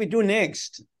then what do we do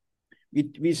next?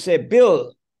 We say,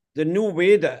 Bill, the new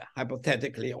waiter,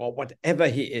 hypothetically, or whatever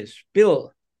he is,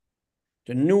 Bill,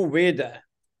 the new waiter,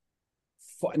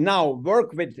 now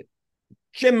work with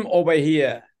Jim over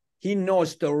here. He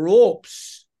knows the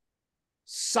ropes.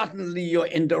 Suddenly you're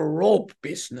in the rope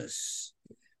business.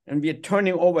 And we're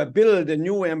turning over Bill, the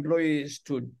new employees,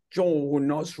 to Joe, who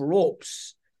knows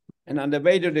ropes. And on the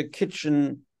way to the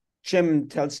kitchen, Jim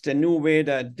tells the new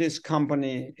waiter, this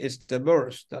company is the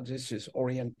worst. That is his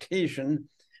orientation.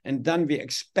 And then we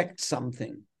expect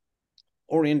something.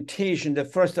 Orientation, the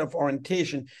first of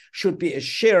orientation, should be a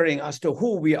sharing as to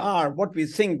who we are, what we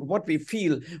think, what we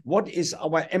feel, what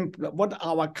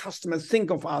our customers think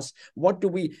of us, what do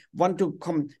we want to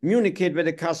communicate with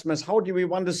the customers, how do we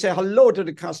want to say hello to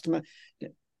the customer.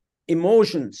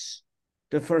 Emotions,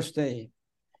 the first day.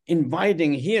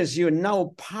 Inviting, here's you're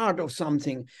now part of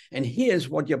something, and here's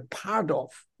what you're part of,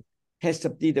 has to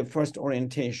be the first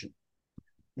orientation.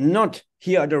 Not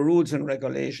here are the rules and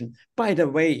regulations. By the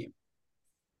way,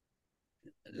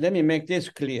 let me make this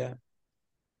clear.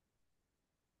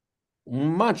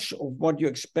 Much of what you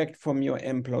expect from your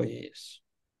employees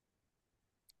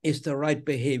is the right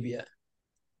behavior,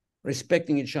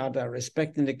 respecting each other,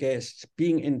 respecting the guests,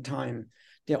 being in time.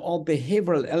 They're all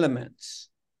behavioral elements.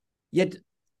 Yet,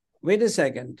 wait a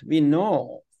second, we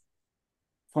know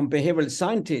from behavioral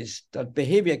scientists that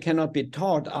behavior cannot be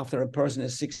taught after a person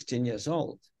is 16 years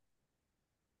old,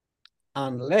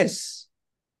 unless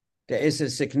there is a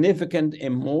significant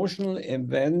emotional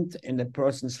event in a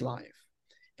person's life.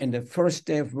 And the first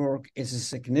day of work is a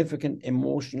significant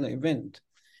emotional event.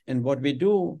 And what we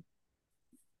do,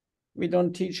 we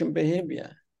don't teach them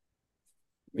behavior.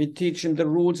 We teach them the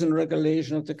rules and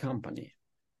regulation of the company.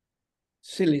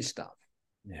 Silly stuff.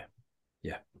 Yeah,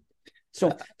 yeah.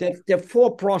 So there are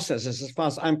four processes as far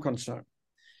as I'm concerned.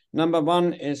 Number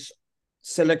one is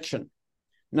selection.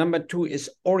 Number two is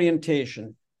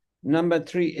orientation. Number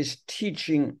three is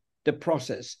teaching the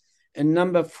process. And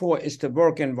number four is the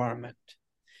work environment.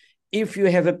 If you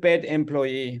have a bad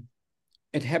employee,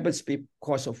 it happens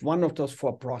because of one of those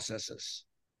four processes.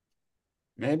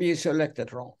 Maybe you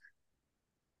selected wrong,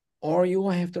 or you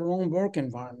have the wrong work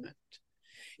environment.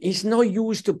 It's no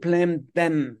use to blame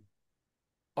them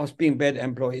as being bad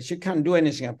employees. You can't do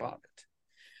anything about it.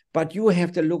 But you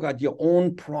have to look at your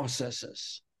own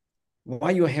processes,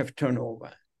 why you have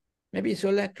turnover. Maybe you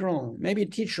select wrong, maybe you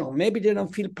teach wrong, maybe they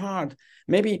don't feel part,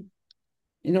 maybe,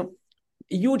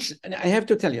 huge, I have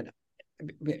to tell you,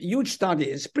 huge study,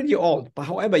 it's pretty old, but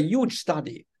however, huge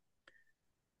study.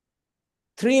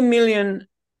 3 million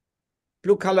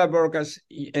blue-collar workers,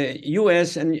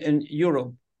 US and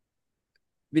Europe,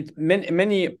 with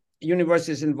many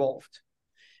universities involved.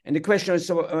 And the question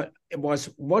was,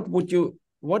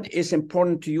 what is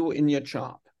important to you in your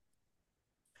job?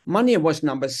 Money was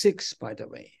number 6, by the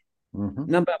way.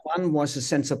 Number one was a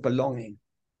sense of belonging,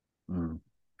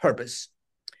 purpose,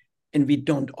 and we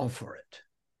don't offer it.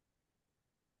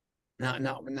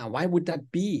 Now, why would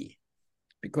that be?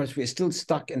 Because we're still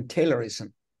stuck in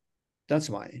Taylorism. That's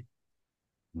why.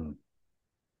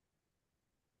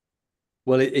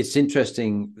 Well, it's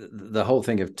interesting, the whole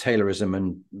thing of Taylorism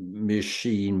and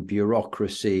machine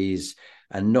bureaucracies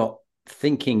and not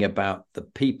thinking about the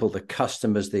people, the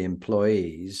customers, the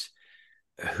employees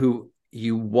who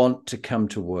you want to come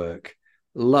to work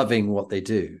loving what they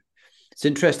do. It's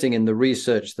interesting in the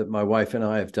research that my wife and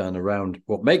I have done around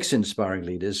what makes inspiring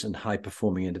leaders and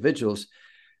high-performing individuals.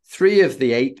 3 of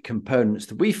the 8 components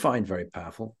that we find very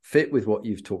powerful fit with what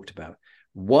you've talked about.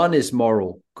 One is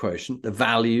moral quotient, the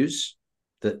values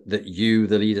that you,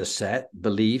 the leader, set,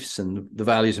 beliefs and the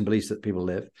values and beliefs that people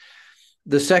live.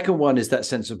 The second one is that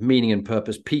sense of meaning and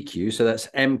purpose, PQ. So that's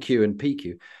MQ and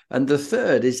PQ. And the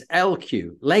third is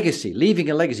LQ, legacy,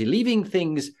 leaving a legacy, leaving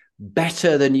things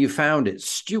better than you found it.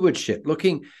 Stewardship,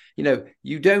 looking,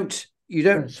 you don't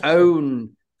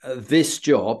own this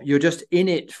job. You're just in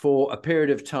it for a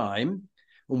period of time.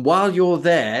 And while you're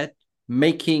there,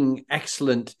 making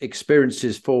excellent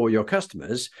experiences for your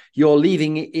customers, you're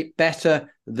leaving it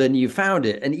better than you found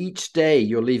it. And each day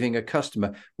you're leaving a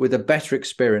customer with a better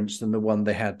experience than the one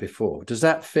they had before. Does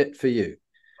that fit for you?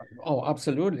 Oh,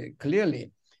 absolutely.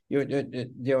 Clearly, you're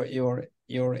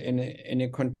in a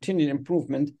continued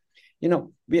improvement.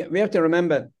 We have to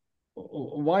remember,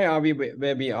 why are we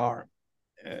where we are?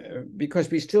 Because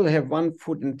we still have one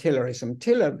foot in Taylorism.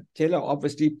 Taylor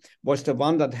obviously was the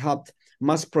one that helped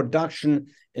mass production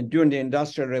during the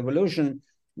Industrial Revolution.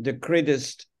 The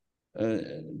greatest,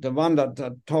 the one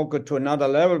that took it to another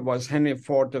level was Henry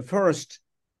Ford I,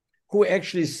 who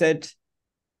actually said,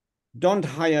 don't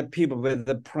hire people with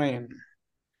the brain,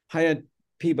 hire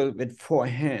people with 4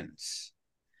 hands.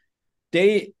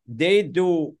 They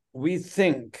do, we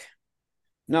think.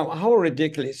 Now, how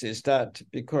ridiculous is that?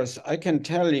 Because I can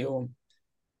tell you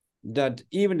that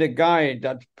even the guy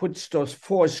that puts those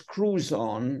 4 screws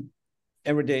on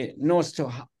every day knows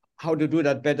how to do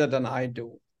that better than I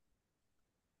do.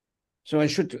 So I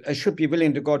should be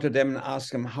willing to go to them and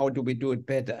ask them, how do we do it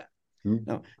better?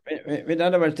 Now, in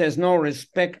other words, there's no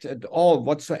respect at all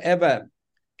whatsoever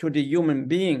to the human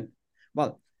being.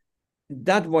 Well,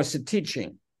 that was the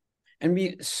teaching. And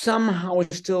we somehow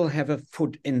still have a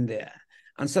foot in there.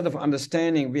 Instead of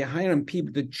understanding, we're hiring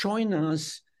people to join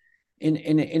us in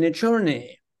a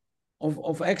journey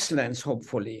of excellence,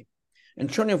 hopefully. And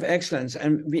journey of excellence.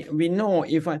 And we know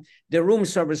the room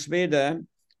service waiter,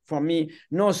 for me,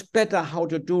 knows better how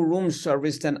to do room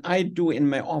service than I do in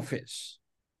my office.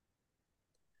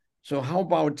 So how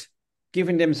about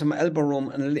giving them some elbow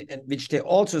room, which they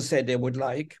also said they would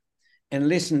like, and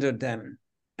listen to them.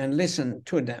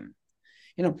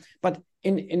 But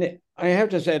I have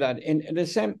to say that in the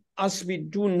same as we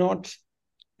do not,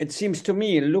 it seems to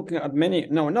me, looking at many,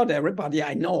 no, not everybody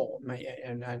I know,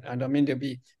 and I don't mean to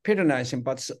be patronizing,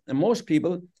 but most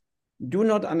people do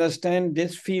not understand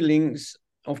these feelings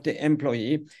of the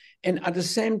employee, and at the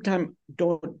same time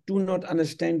do not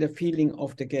understand the feeling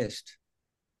of the guest.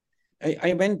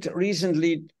 I went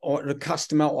recently, or the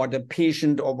customer or the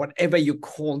patient or whatever you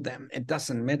call them, it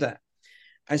doesn't matter.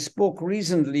 I spoke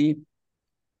recently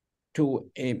to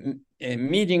a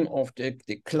meeting of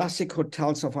the classic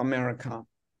hotels of America.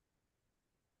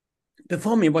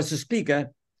 Before me was a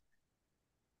speaker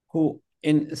who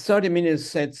in 30 minutes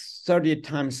said 30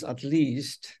 times at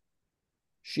least,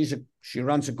 she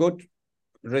runs a good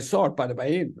resort, by the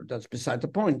way, that's beside the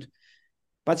point.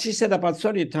 But she said about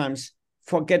 30 times,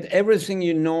 forget everything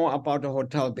you know about the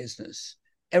hotel business.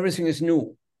 Everything is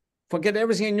new. Forget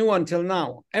everything you knew until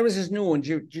now. Everything is new. And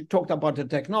you talked about the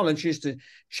technologies, the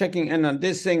checking in on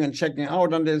this thing and checking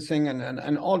out on this thing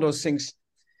and all those things.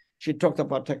 She talked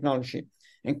about technology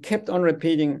and kept on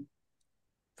repeating,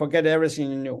 forget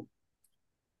everything you knew.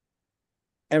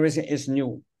 Everything is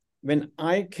new. When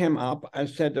I came up, I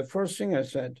said, the first thing I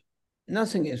said,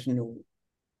 nothing is new.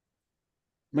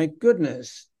 My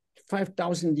goodness,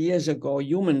 5,000 years ago,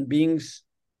 human beings,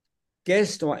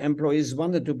 guests or employees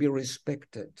wanted to be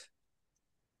respected.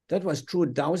 That was true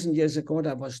 1,000 years ago.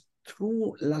 That was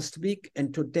true last week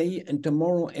and today and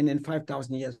tomorrow and in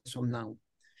 5,000 years from now.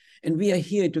 And we are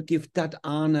here to give that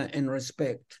honor and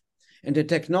respect. And the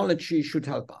technology should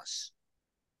help us.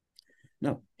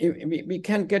 Now, we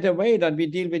can't get away that we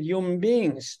deal with human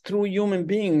beings, through human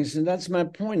beings. And that's my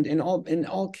point in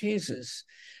all cases.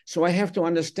 So I have to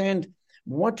understand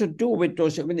what to do with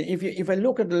those. If I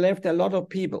look at the left, a lot of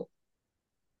people,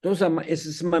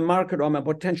 is my market or my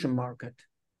potential market.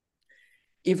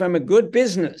 If I'm a good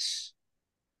business,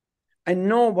 I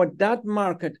know what that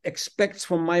market expects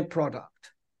from my product.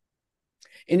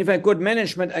 And if I have good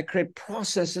management, I create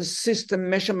processes, system,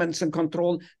 measurements, and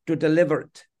control to deliver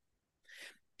it.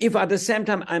 If at the same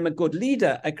time I'm a good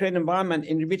leader, I create an environment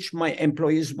in which my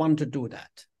employees want to do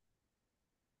that.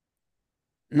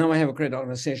 Now I have a great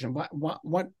organization.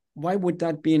 Why would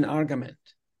that be an argument?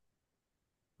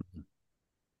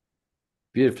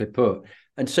 Beautifully put.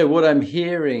 And so what I'm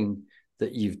hearing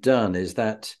that you've done is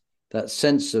that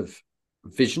sense of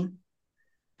vision,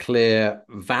 clear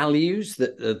values,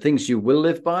 that things you will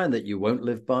live by and that you won't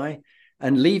live by,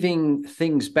 and leaving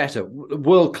things better,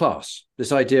 world class.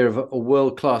 This idea of a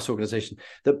world class organization,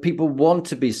 that people want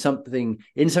to be something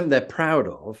they're proud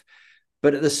of.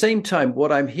 But at the same time,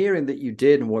 what I'm hearing that you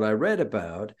did and what I read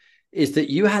about is that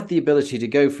you had the ability to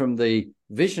go from the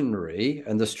visionary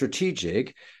and the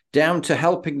strategic down to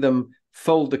helping them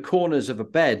fold the corners of a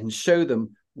bed and show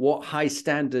them what high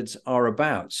standards are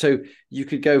about. So you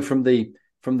could go from the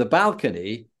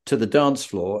balcony to the dance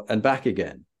floor and back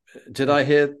again. Did I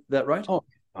hear that right?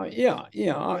 Yeah,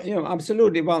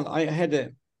 absolutely. Well,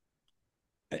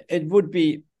 it would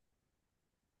be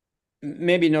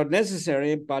maybe not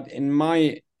necessary, but in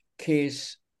my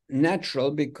case,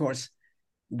 natural, because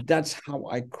that's how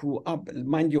I grew up.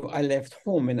 Mind you, I left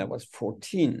home when I was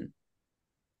 14,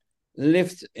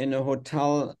 lived in a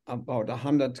hotel about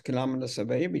 100 kilometers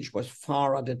away, which was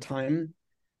far at the time.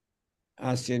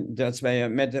 That's where I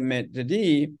met the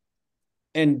D,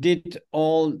 and did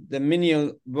all the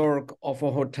menial work of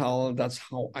a hotel. That's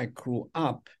how I grew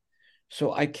up.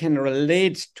 So I can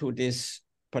relate to this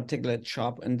particular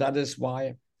job, and that is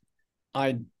why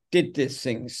I did these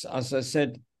things. As I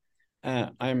said,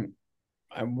 I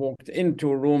walked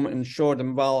into a room and showed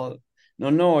them, well,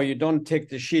 no, you don't take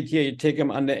the sheet here, you take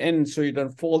them on the end so you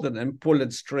don't fold it and pull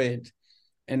it straight.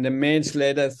 And the maids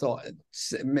later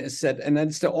said, and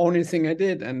that's the only thing I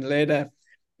did. And later,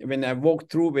 when I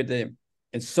walked through with it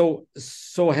so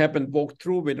happened, walked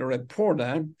through with a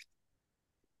reporter,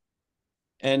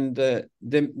 and the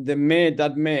maid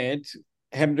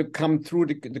happened to come through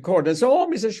the court and said, oh,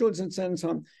 Mr. Schulze, and so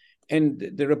on. And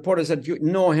the reporter said, you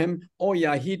know him? Oh,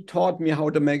 yeah, he taught me how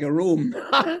to make a room.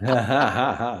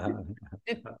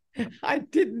 I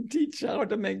didn't teach her how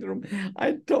to make the room.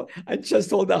 I just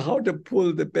told her how to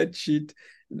pull the bed sheet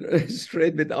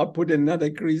straight without putting another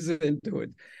grease into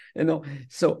it.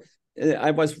 So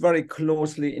I was very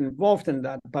closely involved in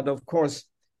that. But of course,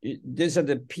 these are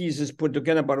the pieces put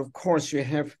together. But of course, you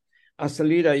have, as a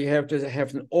leader, you have to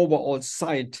have an overall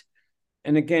sight.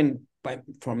 And again,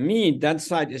 for me, that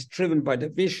sight is driven by the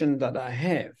vision that I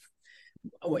have.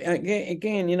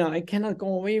 Again, I cannot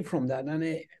go away from that. And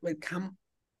I will come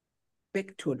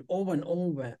back to it over and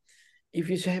over. If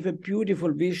you have a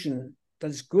beautiful vision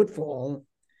that's good for all,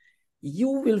 you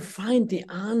will find the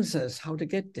answers how to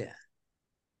get there.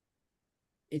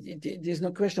 There's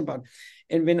no question about it.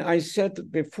 And when I said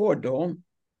before, though,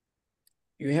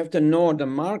 you have to know the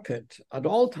market at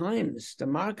all times. The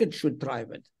market should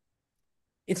drive it.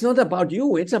 It's not about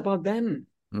you. It's about them.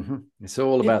 Mm-hmm. It's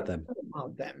all about them.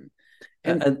 About them.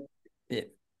 And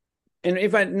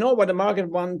if I know what the market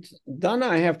wants, then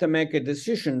I have to make a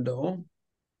decision, though,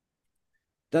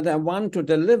 that I want to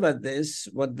deliver this,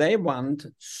 what they want,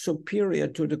 superior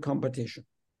to the competition.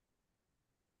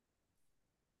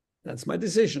 That's my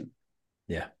decision.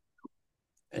 Yeah.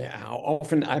 How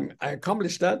often I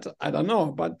accomplished that, I don't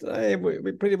know, but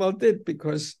we pretty well did,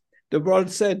 because the world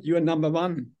said, you're number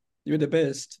one, you're the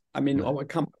best. I mean, our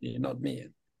company, not me.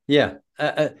 Yeah.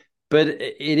 But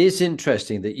it is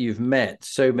interesting that you've met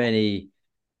so many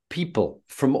people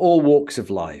from all walks of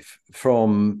life,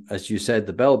 from, as you said,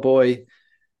 the bellboy,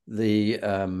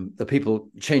 the people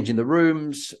changing the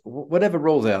rooms, whatever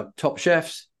role they are, top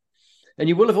chefs. And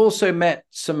you will have also met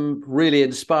some really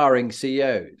inspiring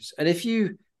CEOs. And if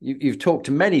you've talked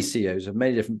to many CEOs of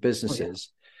many different businesses,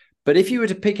 but if you were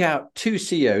to pick out two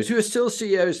CEOs who are still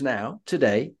CEOs now,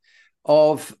 today,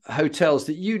 of hotels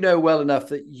that you know well enough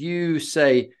that you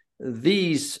say,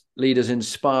 these leaders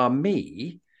inspire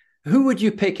me, who would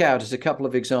you pick out as a couple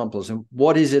of examples? And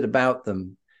what is it about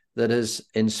them that has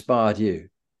inspired you?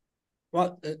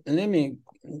 Well, let me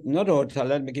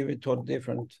give it to a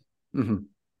different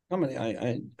company.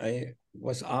 I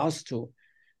was asked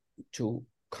to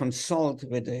consult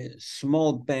with a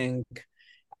small bank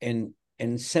in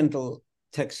Central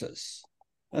Texas.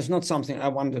 That's not something I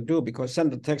want to do, because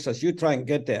Central Texas, you try and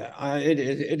get there,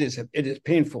 it is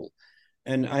painful.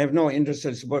 And I have no interest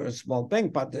in a small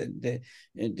bank, but the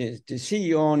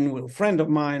CEO, a friend of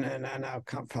mine, and I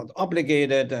felt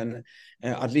obligated and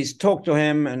at least talk to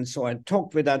him. And so I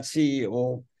talked with that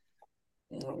CEO.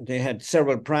 They had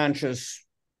several branches,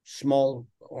 small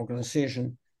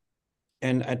organization,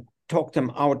 and I talked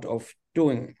them out of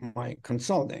doing my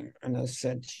consulting. And I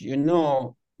said, you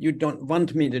don't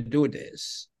want me to do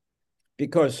this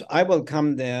because I will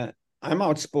come there. I'm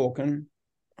outspoken.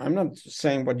 I'm not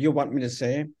saying what you want me to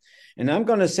say. And I'm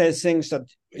going to say things that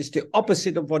is the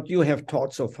opposite of what you have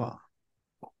taught so far.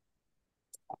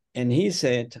 And he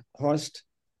said, Horst,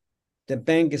 the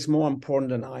bank is more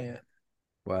important than I am.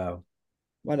 Wow.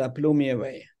 Well, that blew me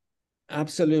away.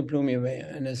 Absolutely blew me away.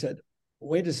 And I said,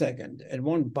 wait a second, it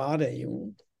won't bother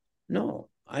you. No,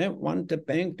 I want the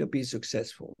bank to be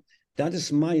successful. That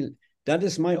is my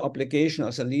obligation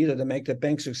as a leader to make the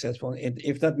bank successful. And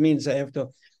if that means I have to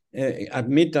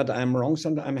admit that I'm wrong,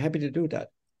 sometimes I'm happy to do that.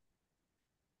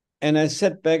 And I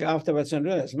sat back afterwards and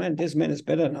realized, man, this man is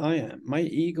better than I am. My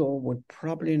ego would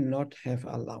probably not have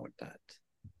allowed that.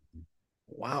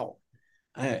 Wow.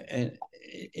 It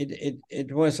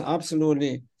was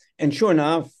absolutely, and sure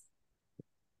enough,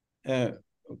 a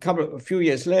few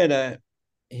years later,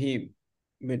 he,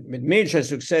 with major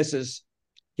successes,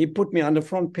 he put me on the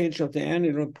front page of the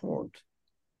annual report.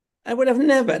 I would have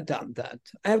never done that.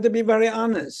 I have to be very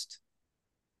honest.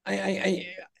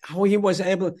 How he was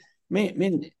able,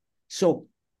 so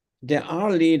there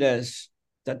are leaders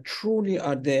that truly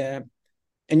are there,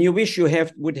 and you wish you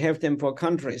would have them for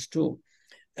countries too,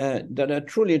 that are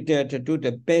truly there to do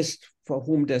the best for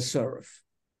whom they serve.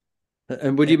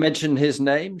 And would you mention his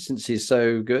name since he's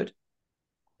so good?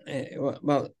 His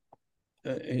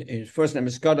first name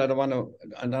is Scott. I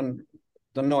don't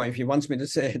know if he wants me to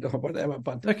say it or whatever,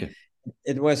 but okay.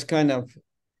 It was kind of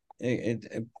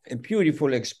a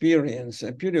beautiful experience.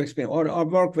 I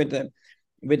worked with a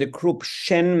group,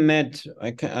 Shen Med.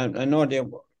 I know they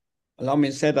allow me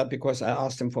to say that because I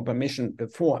asked them for permission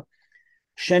before.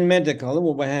 Shen Medical,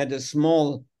 who had a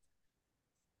small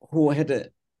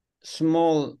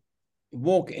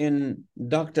walk-in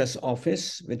doctor's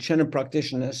office with general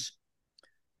practitioners,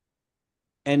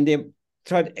 and they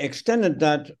extended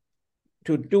that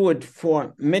to do it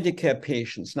for Medicare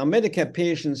patients. Now, Medicare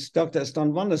patients, doctors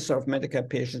don't want to serve Medicare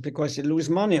patients because they lose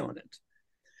money on it.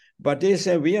 But they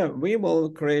say we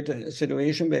will create a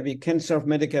situation where we can serve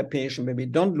Medicare patients, where we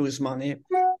don't lose money,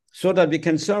 so that we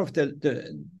can serve those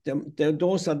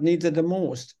that need it the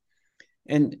most.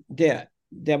 And they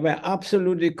were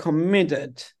absolutely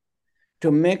committed to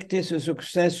make this a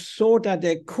success so that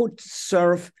they could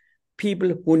serve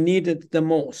people who need it the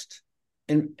most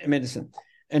in medicine.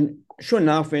 And sure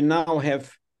enough, they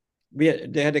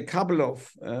had a couple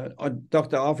of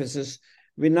doctor offices.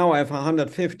 We now have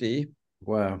 150.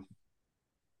 Wow.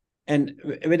 And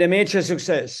with a major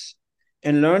success,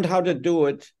 and learned how to do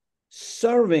it,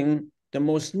 serving the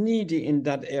most needy in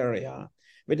that area,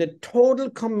 with a total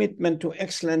commitment to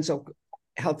excellence of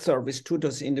health service to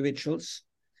those individuals.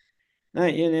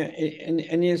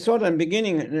 And you saw them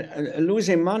beginning,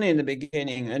 losing money in the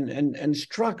beginning and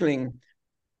struggling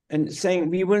and saying,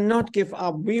 we will not give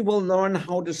up. We will learn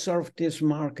how to serve this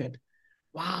market.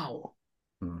 Wow.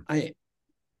 I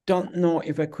don't know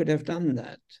if I could have done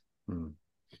that.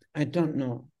 I don't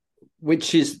know.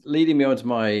 Which is leading me on to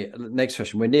my next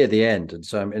question. We're near the end, and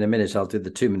so in a minute I'll do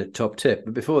the 2-minute top tip.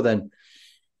 But before then,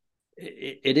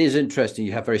 it is interesting.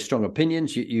 You have very strong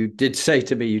opinions. You did say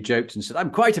to me, you joked and said,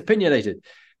 I'm quite opinionated.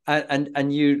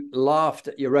 And you laughed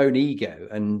at your own ego.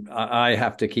 And I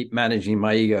have to keep managing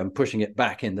my ego and pushing it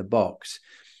back in the box.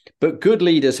 But good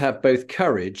leaders have both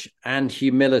courage and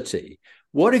humility.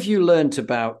 What have you learned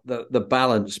about the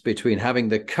balance between having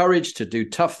the courage to do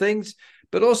tough things,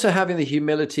 but also having the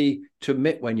humility to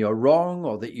admit when you're wrong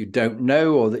or that you don't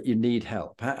know or that you need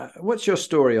help? What's your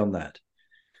story on that?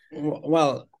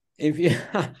 Well, if you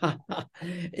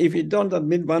don't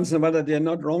admit once in a while that you're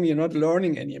not wrong, you're not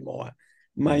learning anymore.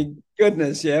 My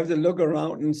goodness, you have to look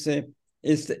around and say,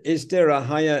 is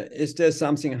there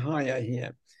something higher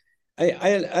here?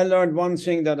 I learned one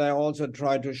thing that I also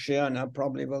try to share, and I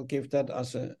probably will give that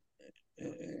as a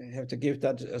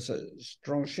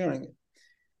strong sharing.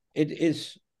 It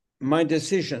is my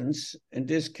decisions in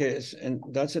this case, and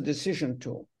that's a decision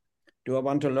too. Do I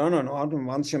want to learn or not? And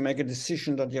once you make a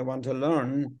decision that you want to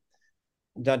learn,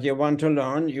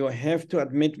 you have to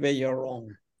admit where you're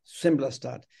wrong. Simple as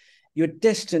that. Your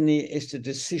destiny is the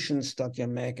decisions that you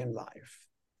make in life.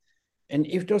 And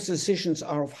if those decisions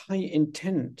are of high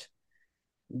intent,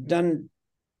 then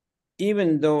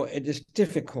even though it is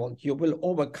difficult, you will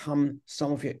overcome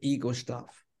some of your ego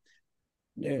stuff.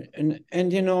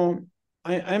 And you know,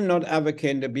 I'm not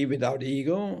advocating to be without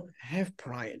ego. Have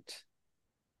pride.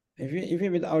 If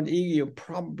you're without ego, you're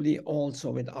probably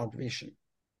also without vision.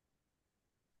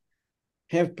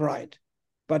 Have pride,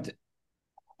 but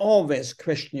always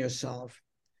question yourself.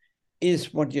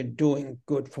 is what you're doing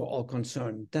good for all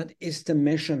concerned? That is the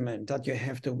measurement that you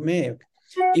have to make.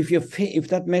 If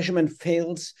that measurement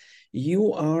fails,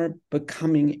 you are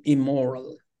becoming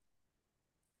immoral.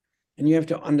 And you have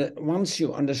to once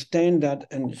you understand that,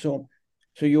 and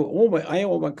I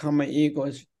overcome my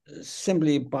ego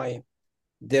simply by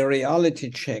the reality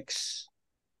checks,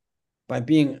 by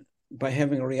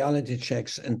having reality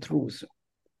checks and truth.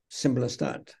 Simple as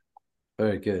that.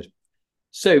 Very good.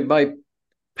 So my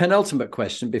penultimate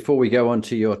question before we go on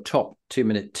to your top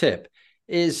 2-minute tip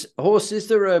is, Horst, is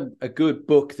there a good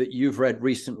book that you've read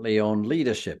recently on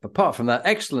leadership? Apart from that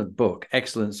excellent book,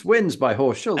 Excellence Wins by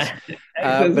Horst Schulze.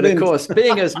 But of course,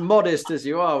 being as modest as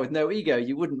you are with no ego,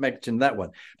 you wouldn't mention that one.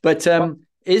 But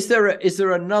is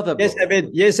there another book?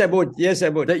 Yes, I would.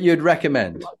 That you'd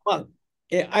recommend? Well,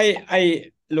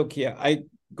 I look here. I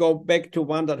go back to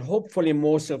one that hopefully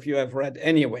most of you have read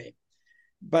anyway.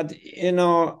 But,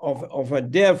 of a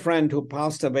dear friend who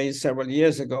passed away several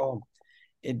years ago,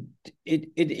 it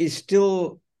is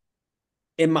still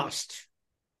a must.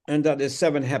 And that is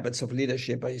 7 Habits of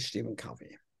Leadership by Stephen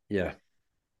Covey. Yeah.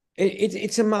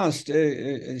 It's a must.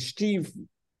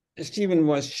 Stephen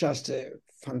was just a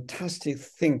fantastic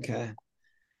thinker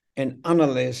and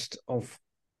analyst of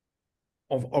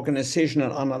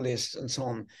organizational analysts and so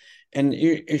on. And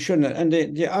you shouldn't. And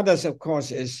the others, of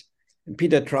course, is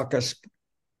Peter Drucker's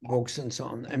books and so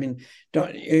on. I mean,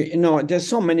 there's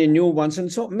so many new ones,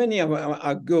 and so many of them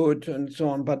are good and so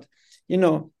on. But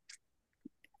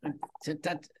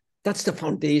that's the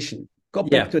foundation. Go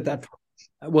back to that.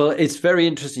 Well, it's very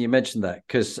interesting you mentioned that,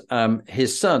 because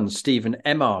his son, Stephen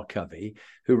M.R. Covey,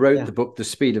 who wrote the book The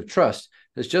Speed of Trust,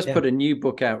 has just put a new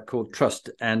book out called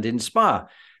Trust and Inspire.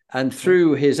 And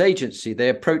through his agency, they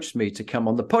approached me to come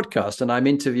on the podcast, and I'm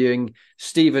interviewing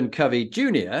Stephen Covey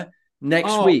Jr.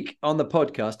 next week on the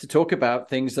podcast to talk about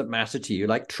things that matter to you,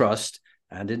 like trust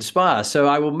and inspire. So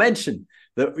I will mention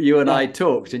that you and I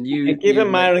talked, and you give him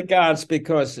my regards,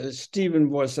 because Stephen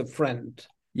was a friend.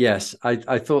 Yes,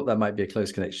 I thought that might be a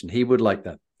close connection. He would like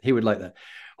that.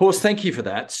 Horst, thank you for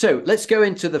that. So let's go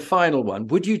into the final one.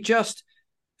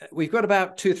 We've got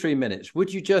about 2-3 minutes.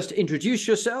 Would you just introduce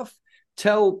yourself?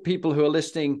 Tell people who are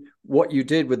listening what you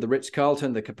did with the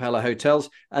Ritz-Carlton, the Capella hotels,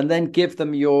 and then give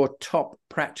them your top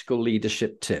practical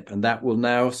leadership tip. And that will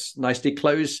now nicely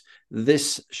close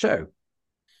this show.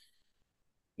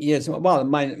 Yes, well,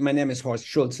 my name is Horst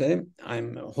Schulze.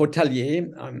 I'm a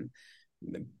hotelier.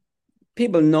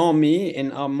 People know me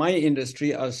in my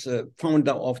industry as a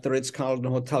founder of the Ritz-Carlton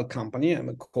Hotel Company. I'm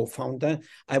a co-founder.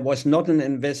 I was not an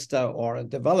investor or a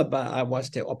developer. I was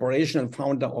the operational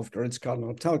founder of the Ritz-Carlton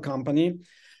Hotel Company.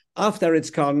 After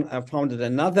Ritz-Carlton, I founded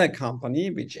another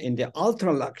company, which in the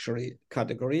ultra-luxury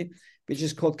category, which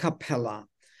is called Capella.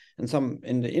 And some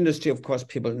in the industry, of course,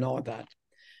 people know that.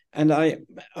 And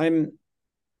I'm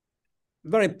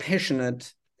very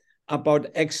passionate about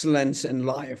excellence in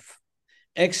life.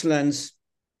 Excellence,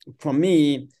 for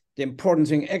me, the important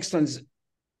thing, excellence,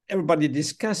 everybody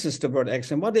discusses the word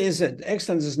excellence. What is it?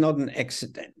 Excellence is not an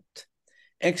accident.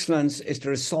 Excellence is the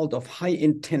result of high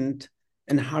intent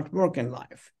and hard work in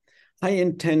life. High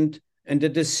intent and the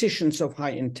decisions of high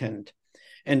intent.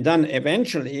 And then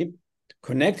eventually,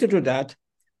 connected to that,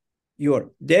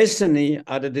 your destiny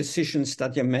are the decisions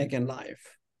that you make in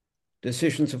life.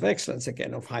 Decisions of excellence,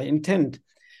 again, of high intent.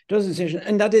 Those decisions,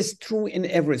 and that is true in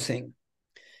everything.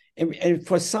 And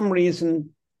for some reason,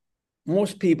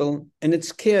 most people, and it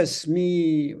scares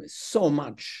me so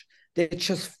much, they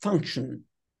just function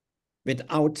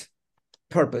without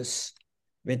purpose,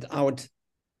 without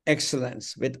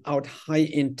excellence, without high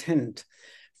intent.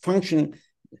 Functioning,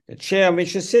 the chair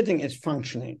which is sitting is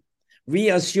functioning. We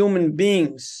as human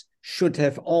beings should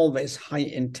have always high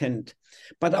intent.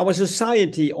 But our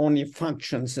society only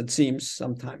functions, it seems,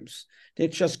 sometimes. They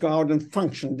just go out and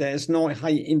function. There is no high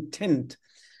intent.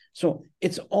 So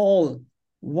it's all,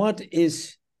 what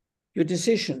is your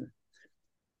decision?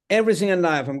 Everything in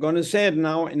life, I'm going to say it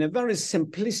now in a very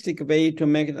simplistic way to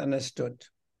make it understood.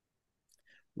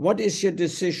 What is your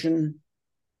decision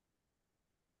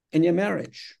in your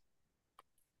marriage?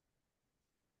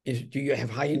 Do you have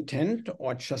high intent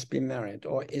or just be married?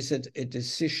 Or is it a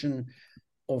decision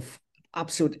of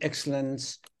absolute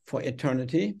excellence for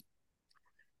eternity?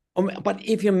 But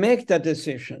if you make that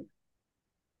decision,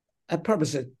 I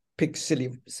purposely pick silly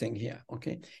thing here,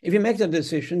 okay? If you make that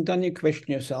decision, then you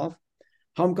question yourself,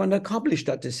 how I'm going to accomplish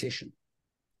that decision.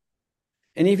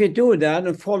 And if you do that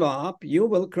and follow up, you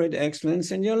will create excellence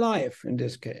in your life, in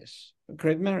this case,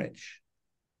 create marriage.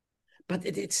 But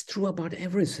it's true about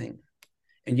everything.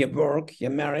 In your work,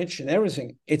 your marriage, and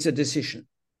everything, it's a decision.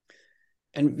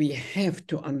 And we have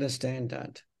to understand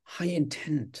that. high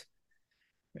intent,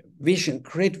 vision,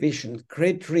 great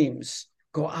dreams,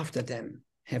 go after them,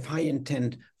 have high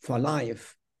intent for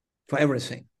life, for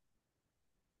everything.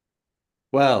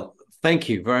 Well, thank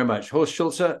you very much, Horst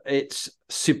Schulze. It's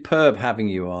superb having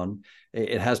you on.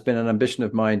 It has been an ambition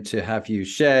of mine to have you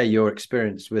share your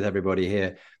experience with everybody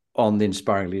here on the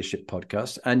Inspiring Leadership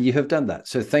podcast, and you have done that.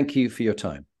 So thank you for your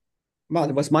time. Well,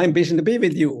 it was my ambition to be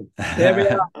with you. There we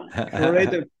are.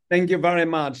 Great. Thank you very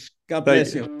much. God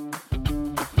bless you.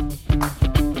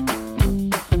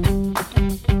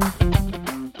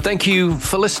 Thank you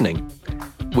for listening.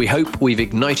 We hope we've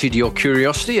ignited your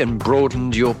curiosity and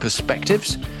broadened your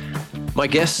perspectives. My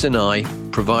guests and I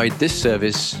provide this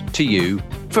service to you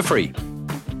for free.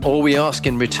 All we ask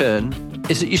in return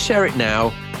is that you share it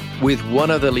now with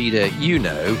one other leader you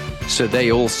know, so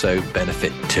they also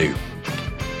benefit too.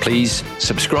 Please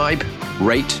subscribe,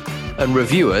 rate, and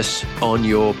review us on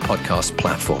your podcast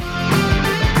platform.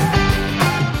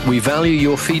 We value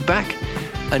your feedback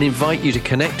and invite you to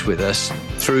connect with us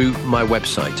through my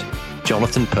website,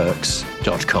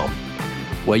 jonathanperks.com,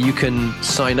 where you can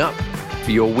sign up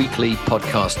for your weekly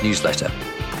podcast newsletter.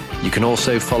 You can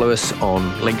also follow us on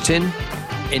LinkedIn,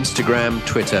 Instagram,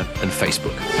 Twitter, and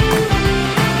Facebook.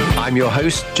 I'm your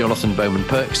host, Jonathan Bowman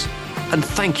Perks, and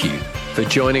thank you for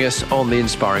joining us on the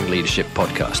Inspiring Leadership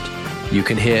podcast. You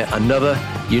can hear another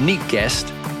unique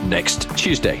guest next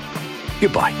Tuesday.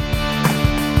 Goodbye.